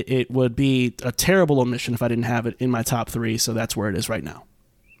it would be a terrible omission if I didn't have it in my top 3. So that's where it is right now.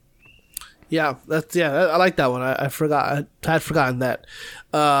 Yeah, I like that one. I had forgotten that.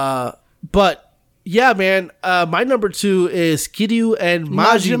 But yeah, man, my number 2 is Kiryu and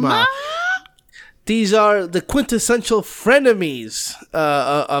Majima. These are the quintessential frenemies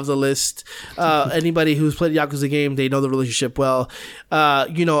of the list. Anybody who's played a Yakuza game, they know the relationship well. In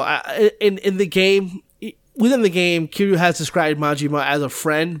the game, within the game, Kiryu has described Majima as a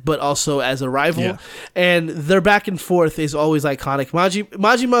friend, but also as a rival. Yeah. And their back and forth is always iconic.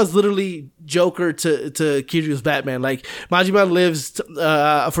 Majima is literally Joker to Kiryu's Batman. Like, Majima lives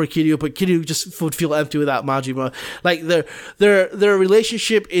for Kiryu, but Kiryu just would feel empty without Majima. Like, their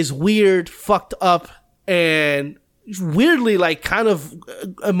relationship is weird, fucked up, and weirdly, like, kind of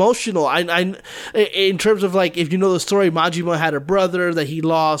emotional. I in terms of, like, if you know the story, Majima had a brother that he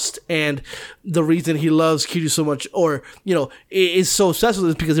lost, and the reason he loves Kiryu so much, or is so obsessed with it,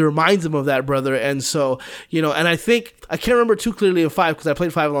 is because it reminds him of that brother. And so, and I think I can't remember too clearly in 5 because I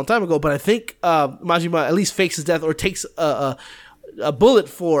played 5 a long time ago, but I think Majima at least fakes his death or takes a bullet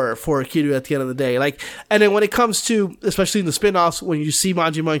for Kiryu at the end of the day. Like, and then when it comes to, especially in the spin-offs, when you see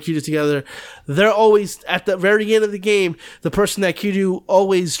Majima and Kiryu together, they're always at the very end of the game, the person that Kiryu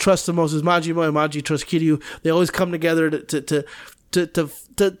always trusts the most is Majima, and Majima trusts Kiryu. They always come together to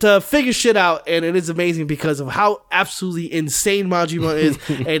figure shit out, and it is amazing because of how absolutely insane Majima is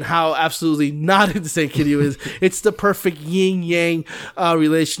and how absolutely not insane Kiryu is. It's the perfect yin-yang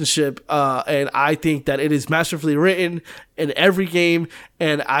relationship, and I think that it is masterfully written in every game,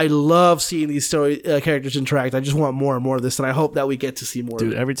 and I love seeing these story characters interact. I just want more and more of this, and I hope that we get to see more of it.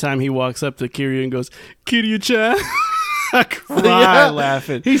 Dude, every time he walks up to Kiryu and goes, Kiryu-chan, I cry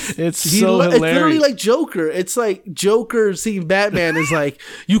laughing. It's so hilarious. It's literally like Joker. It's like Joker seeing Batman is like,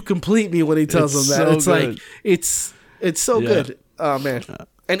 you complete me when he tells him that. It's good. Like, it's so good. Oh, man.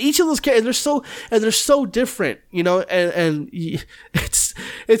 And each of those characters, they're so different, and it's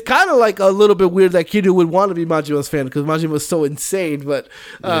kind of like a little bit weird that Kiryu would want to be Majima's fan because Majima is so insane, but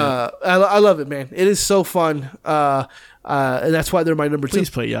I love it, man. It is so fun, and that's why they're my number 2. Please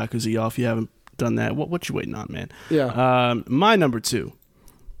play Yakuza, y'all, if you haven't done that. What you waiting on, man? Yeah. My number 2,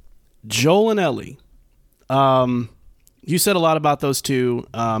 Joel and Ellie. You said a lot about those two.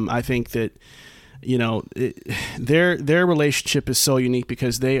 I think that their relationship is so unique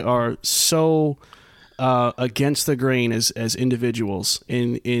because they are so against the grain as individuals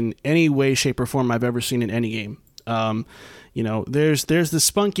in any way, shape, or form I've ever seen in any game. There's the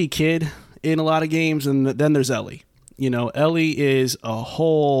spunky kid in a lot of games, and then there's Ellie. Ellie is a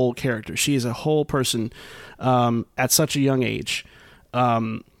whole character. She is a whole person at such a young age.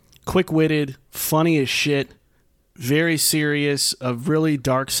 Quick-witted, funny as shit, very serious, a really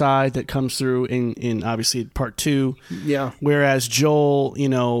dark side that comes through in obviously part 2. Yeah. Whereas Joel,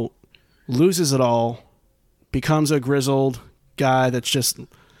 loses it all, becomes a grizzled guy that's just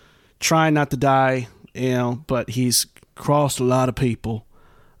trying not to die, but he's crossed a lot of people.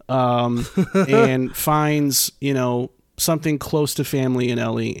 And finds, something close to family in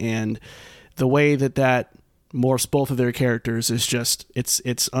Ellie, and the way that morphs both of their characters is just,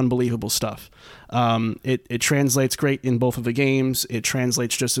 it's unbelievable stuff. It translates great in both of the games. It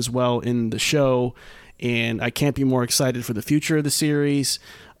translates just as well in the show, and I can't be more excited for the future of the series,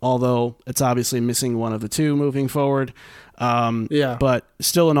 although it's obviously missing one of the two moving forward. But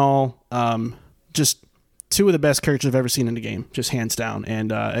still in all, just two of the best characters I've ever seen in the game, just hands down.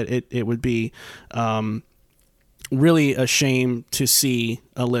 And it would be really a shame to see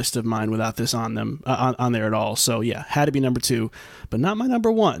a list of mine without this on them on there at all. So yeah, had to be number 2, but not my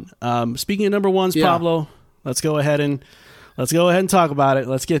number 1. Speaking of number 1s, Pablo, let's go ahead and talk about it.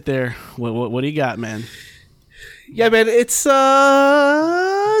 Let's get there. What do you got, man? Yeah, man, it's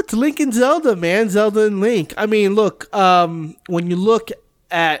Link and Zelda, man. Zelda and Link. I mean, look, when you look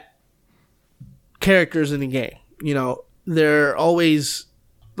at characters in the game, you know, they're always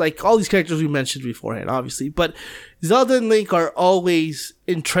like all these characters we mentioned beforehand, obviously, but Zelda and Link are always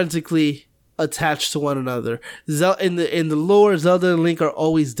intrinsically attached to one another. In the lore, Zelda and Link are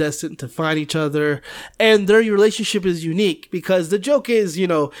always destined to find each other, and their relationship is unique because the joke is, you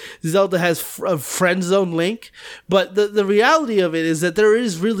know, Zelda has a friend zone Link, but the reality of it is that there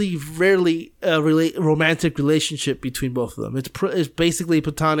is really rarely a romantic relationship between both of them. It's basically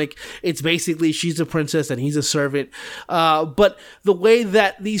platonic. It's basically she's a princess and he's a servant. But the way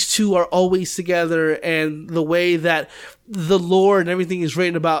that these two are always together, and the way that the lore and everything is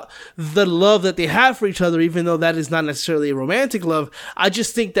written about the love that they have for each other, even though that is not necessarily a romantic love, I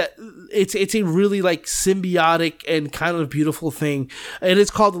just think that it's a really like symbiotic and kind of beautiful thing. And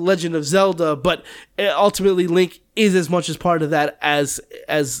it's called The Legend of Zelda, but ultimately Link is as much as part of that as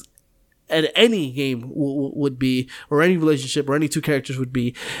any game would be, or any relationship or any two characters would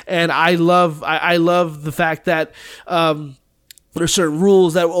be. And I love the fact that there's certain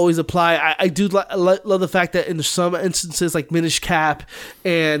rules that will always apply. I do love the fact that in some instances, like Minish Cap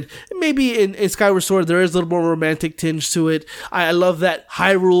and maybe in Skyward Sword, there is a little more romantic tinge to it. I love that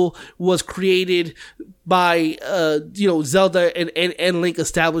Hyrule was created by, Zelda and Link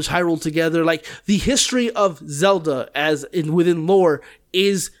established Hyrule together. Like, the history of Zelda within lore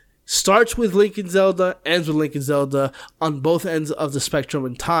starts with Link and Zelda, ends with Link and Zelda on both ends of the spectrum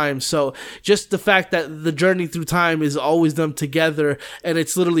in time. So just the fact that the journey through time is always them together, and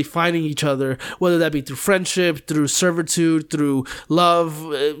it's literally finding each other, whether that be through friendship, through servitude, through love,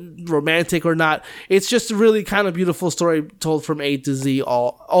 romantic or not. It's just a really kind of beautiful story told from A to Z,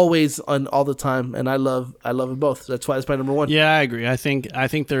 always and all the time. And I love it both. That's why it's my number 1. Yeah, I agree. I think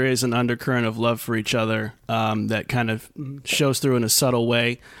there is an undercurrent of love for each other that kind of shows through in a subtle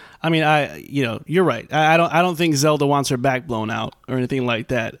way. I mean, you're right. I don't think Zelda wants her back blown out or anything like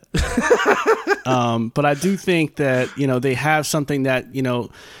that. But I do think that, they have something that,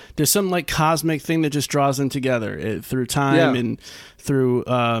 there's some like cosmic thing that just draws them together through time and through,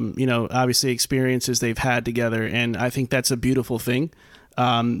 obviously experiences they've had together. And I think that's a beautiful thing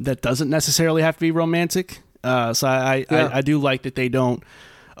that doesn't necessarily have to be romantic. So I do like that they don't,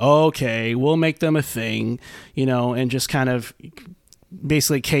 okay, we'll make them a thing, and just kind of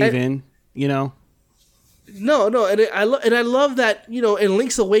basically cave in, No, and I love that, in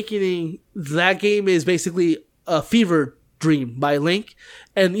Link's Awakening, that game is basically a fever dream by Link,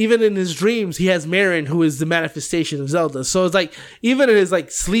 and even in his dreams, he has Marin, who is the manifestation of Zelda. So it's like, even in his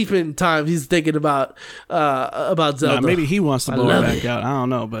like sleeping times, he's thinking about Zelda. Maybe he wants to blow her back out. I don't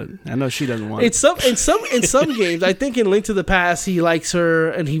know, but I know she doesn't want it. In some games, I think in Link to the Past, he likes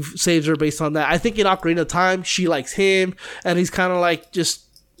her and he saves her based on that. I think in Ocarina of Time, she likes him, and he's kind of like just,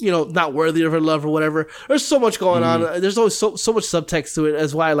 not worthy of her love or whatever. There's so much going on. There's always so much subtext to it.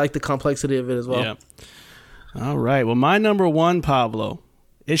 That's why I like the complexity of it as well. Yeah. All right. Well, my number 1, Pablo,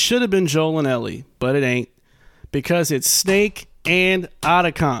 it should have been Joel and Ellie, but it ain't, because it's Snake and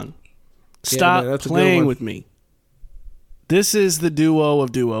Otacon. Stop playing with me. This is the duo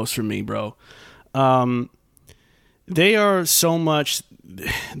of duos for me, bro. They are so much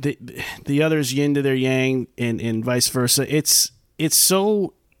the other's yin to their yang, and vice versa. It's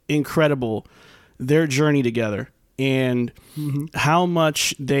so incredible, their journey together, and how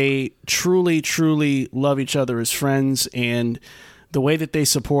much they truly, truly love each other as friends, and the way that they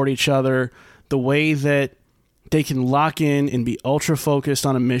support each other, the way that they can lock in and be ultra focused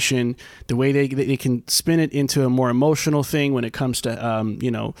on a mission, the way they can spin it into a more emotional thing when it comes to,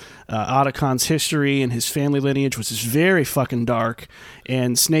 Otacon's history and his family lineage, which is very fucking dark.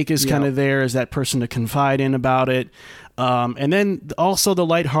 And Snake is kind of there as that person to confide in about it. And then also the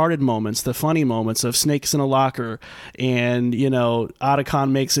lighthearted moments, the funny moments of Snake's in a locker, and,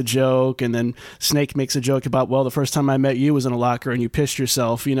 Otacon makes a joke, and then Snake makes a joke about, well, the first time I met you was in a locker and you pissed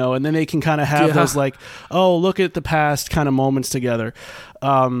yourself, and then they can kind of have those like, oh, look at the past kind of moments together.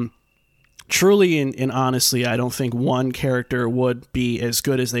 Truly and honestly, I don't think one character would be as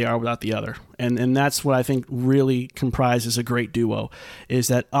good as they are without the other. And that's what I think really comprises a great duo, is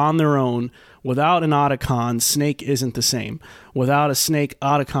that on their own, without an Otacon, Snake isn't the same. Without a Snake,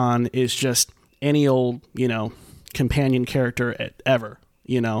 Otacon is just any old, companion character ever,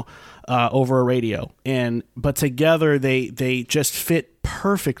 over a radio. But together they just fit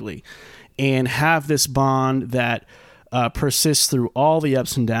perfectly. and have this bond that persists through all the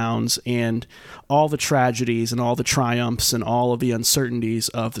ups and downs and all the tragedies and all the triumphs and all of the uncertainties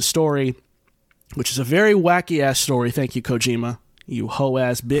of the story, which is a very wacky-ass story. Thank you, Kojima, you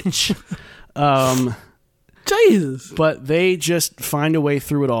hoe-ass bitch. Jesus. But they just find a way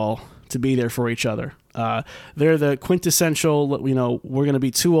through it all to be there for each other. They're the quintessential, we're going to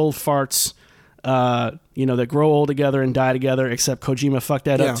be two old farts, that grow old together and die together, except Kojima fucked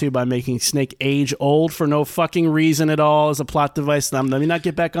that up too by making Snake age old for no fucking reason at all as a plot device. Let me not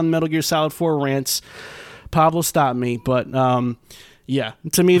get back on Metal Gear Solid 4 rants. Pablo stopped me, but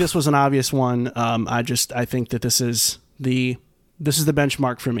to me this was an obvious one. I think that this is the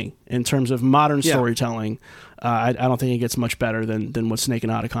benchmark for me in terms of modern storytelling. I don't think it gets much better than what Snake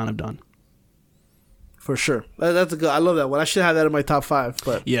and Otacon have done. For sure. That's a good. I love that one. I should have that in my top 5.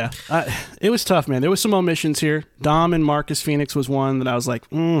 But yeah, it was tough, man. There was some omissions here. Dom and Marcus Phoenix was one that I was like,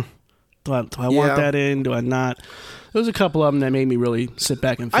 do I want that in? Do I not? There was a couple of them that made me really sit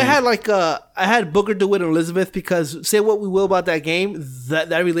back and think. I had Booker DeWitt and Elizabeth, because say what we will about that game,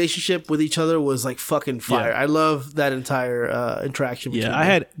 that relationship with each other was like fucking fire. Yeah. I love that entire interaction between I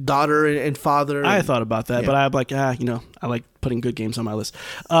had daughter and father. I thought about that, but I'm like, I like putting good games on my list.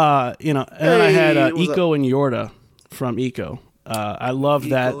 And then I had Eco and Yorda from Eco. I love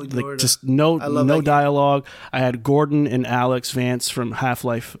that. Like, just no dialogue. I had Gordon and Alex Vance from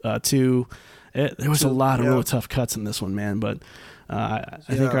Half-Life 2. There was a lot of really tough cuts in this one, man, but I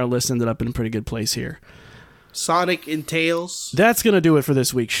think our list ended up in a pretty good place here. Sonic and Tails. That's gonna do it for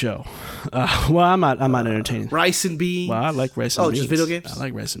this week's show. Well, I'm not entertaining. Rice and Beans. Well, I like rice and beans. Just video games? I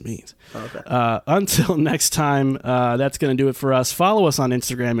like rice and beans. Okay. Until next time, that's gonna do it for us. Follow us on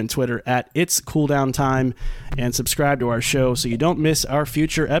Instagram and Twitter at It's Cooldown Time, and subscribe to our show so you don't miss our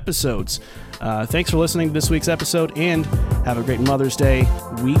future episodes. Thanks for listening to this week's episode, and have a great Mother's Day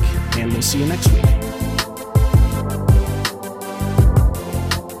week, and we'll see you next week.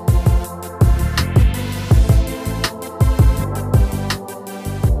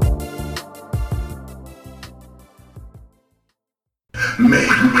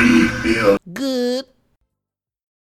 Make me feel good.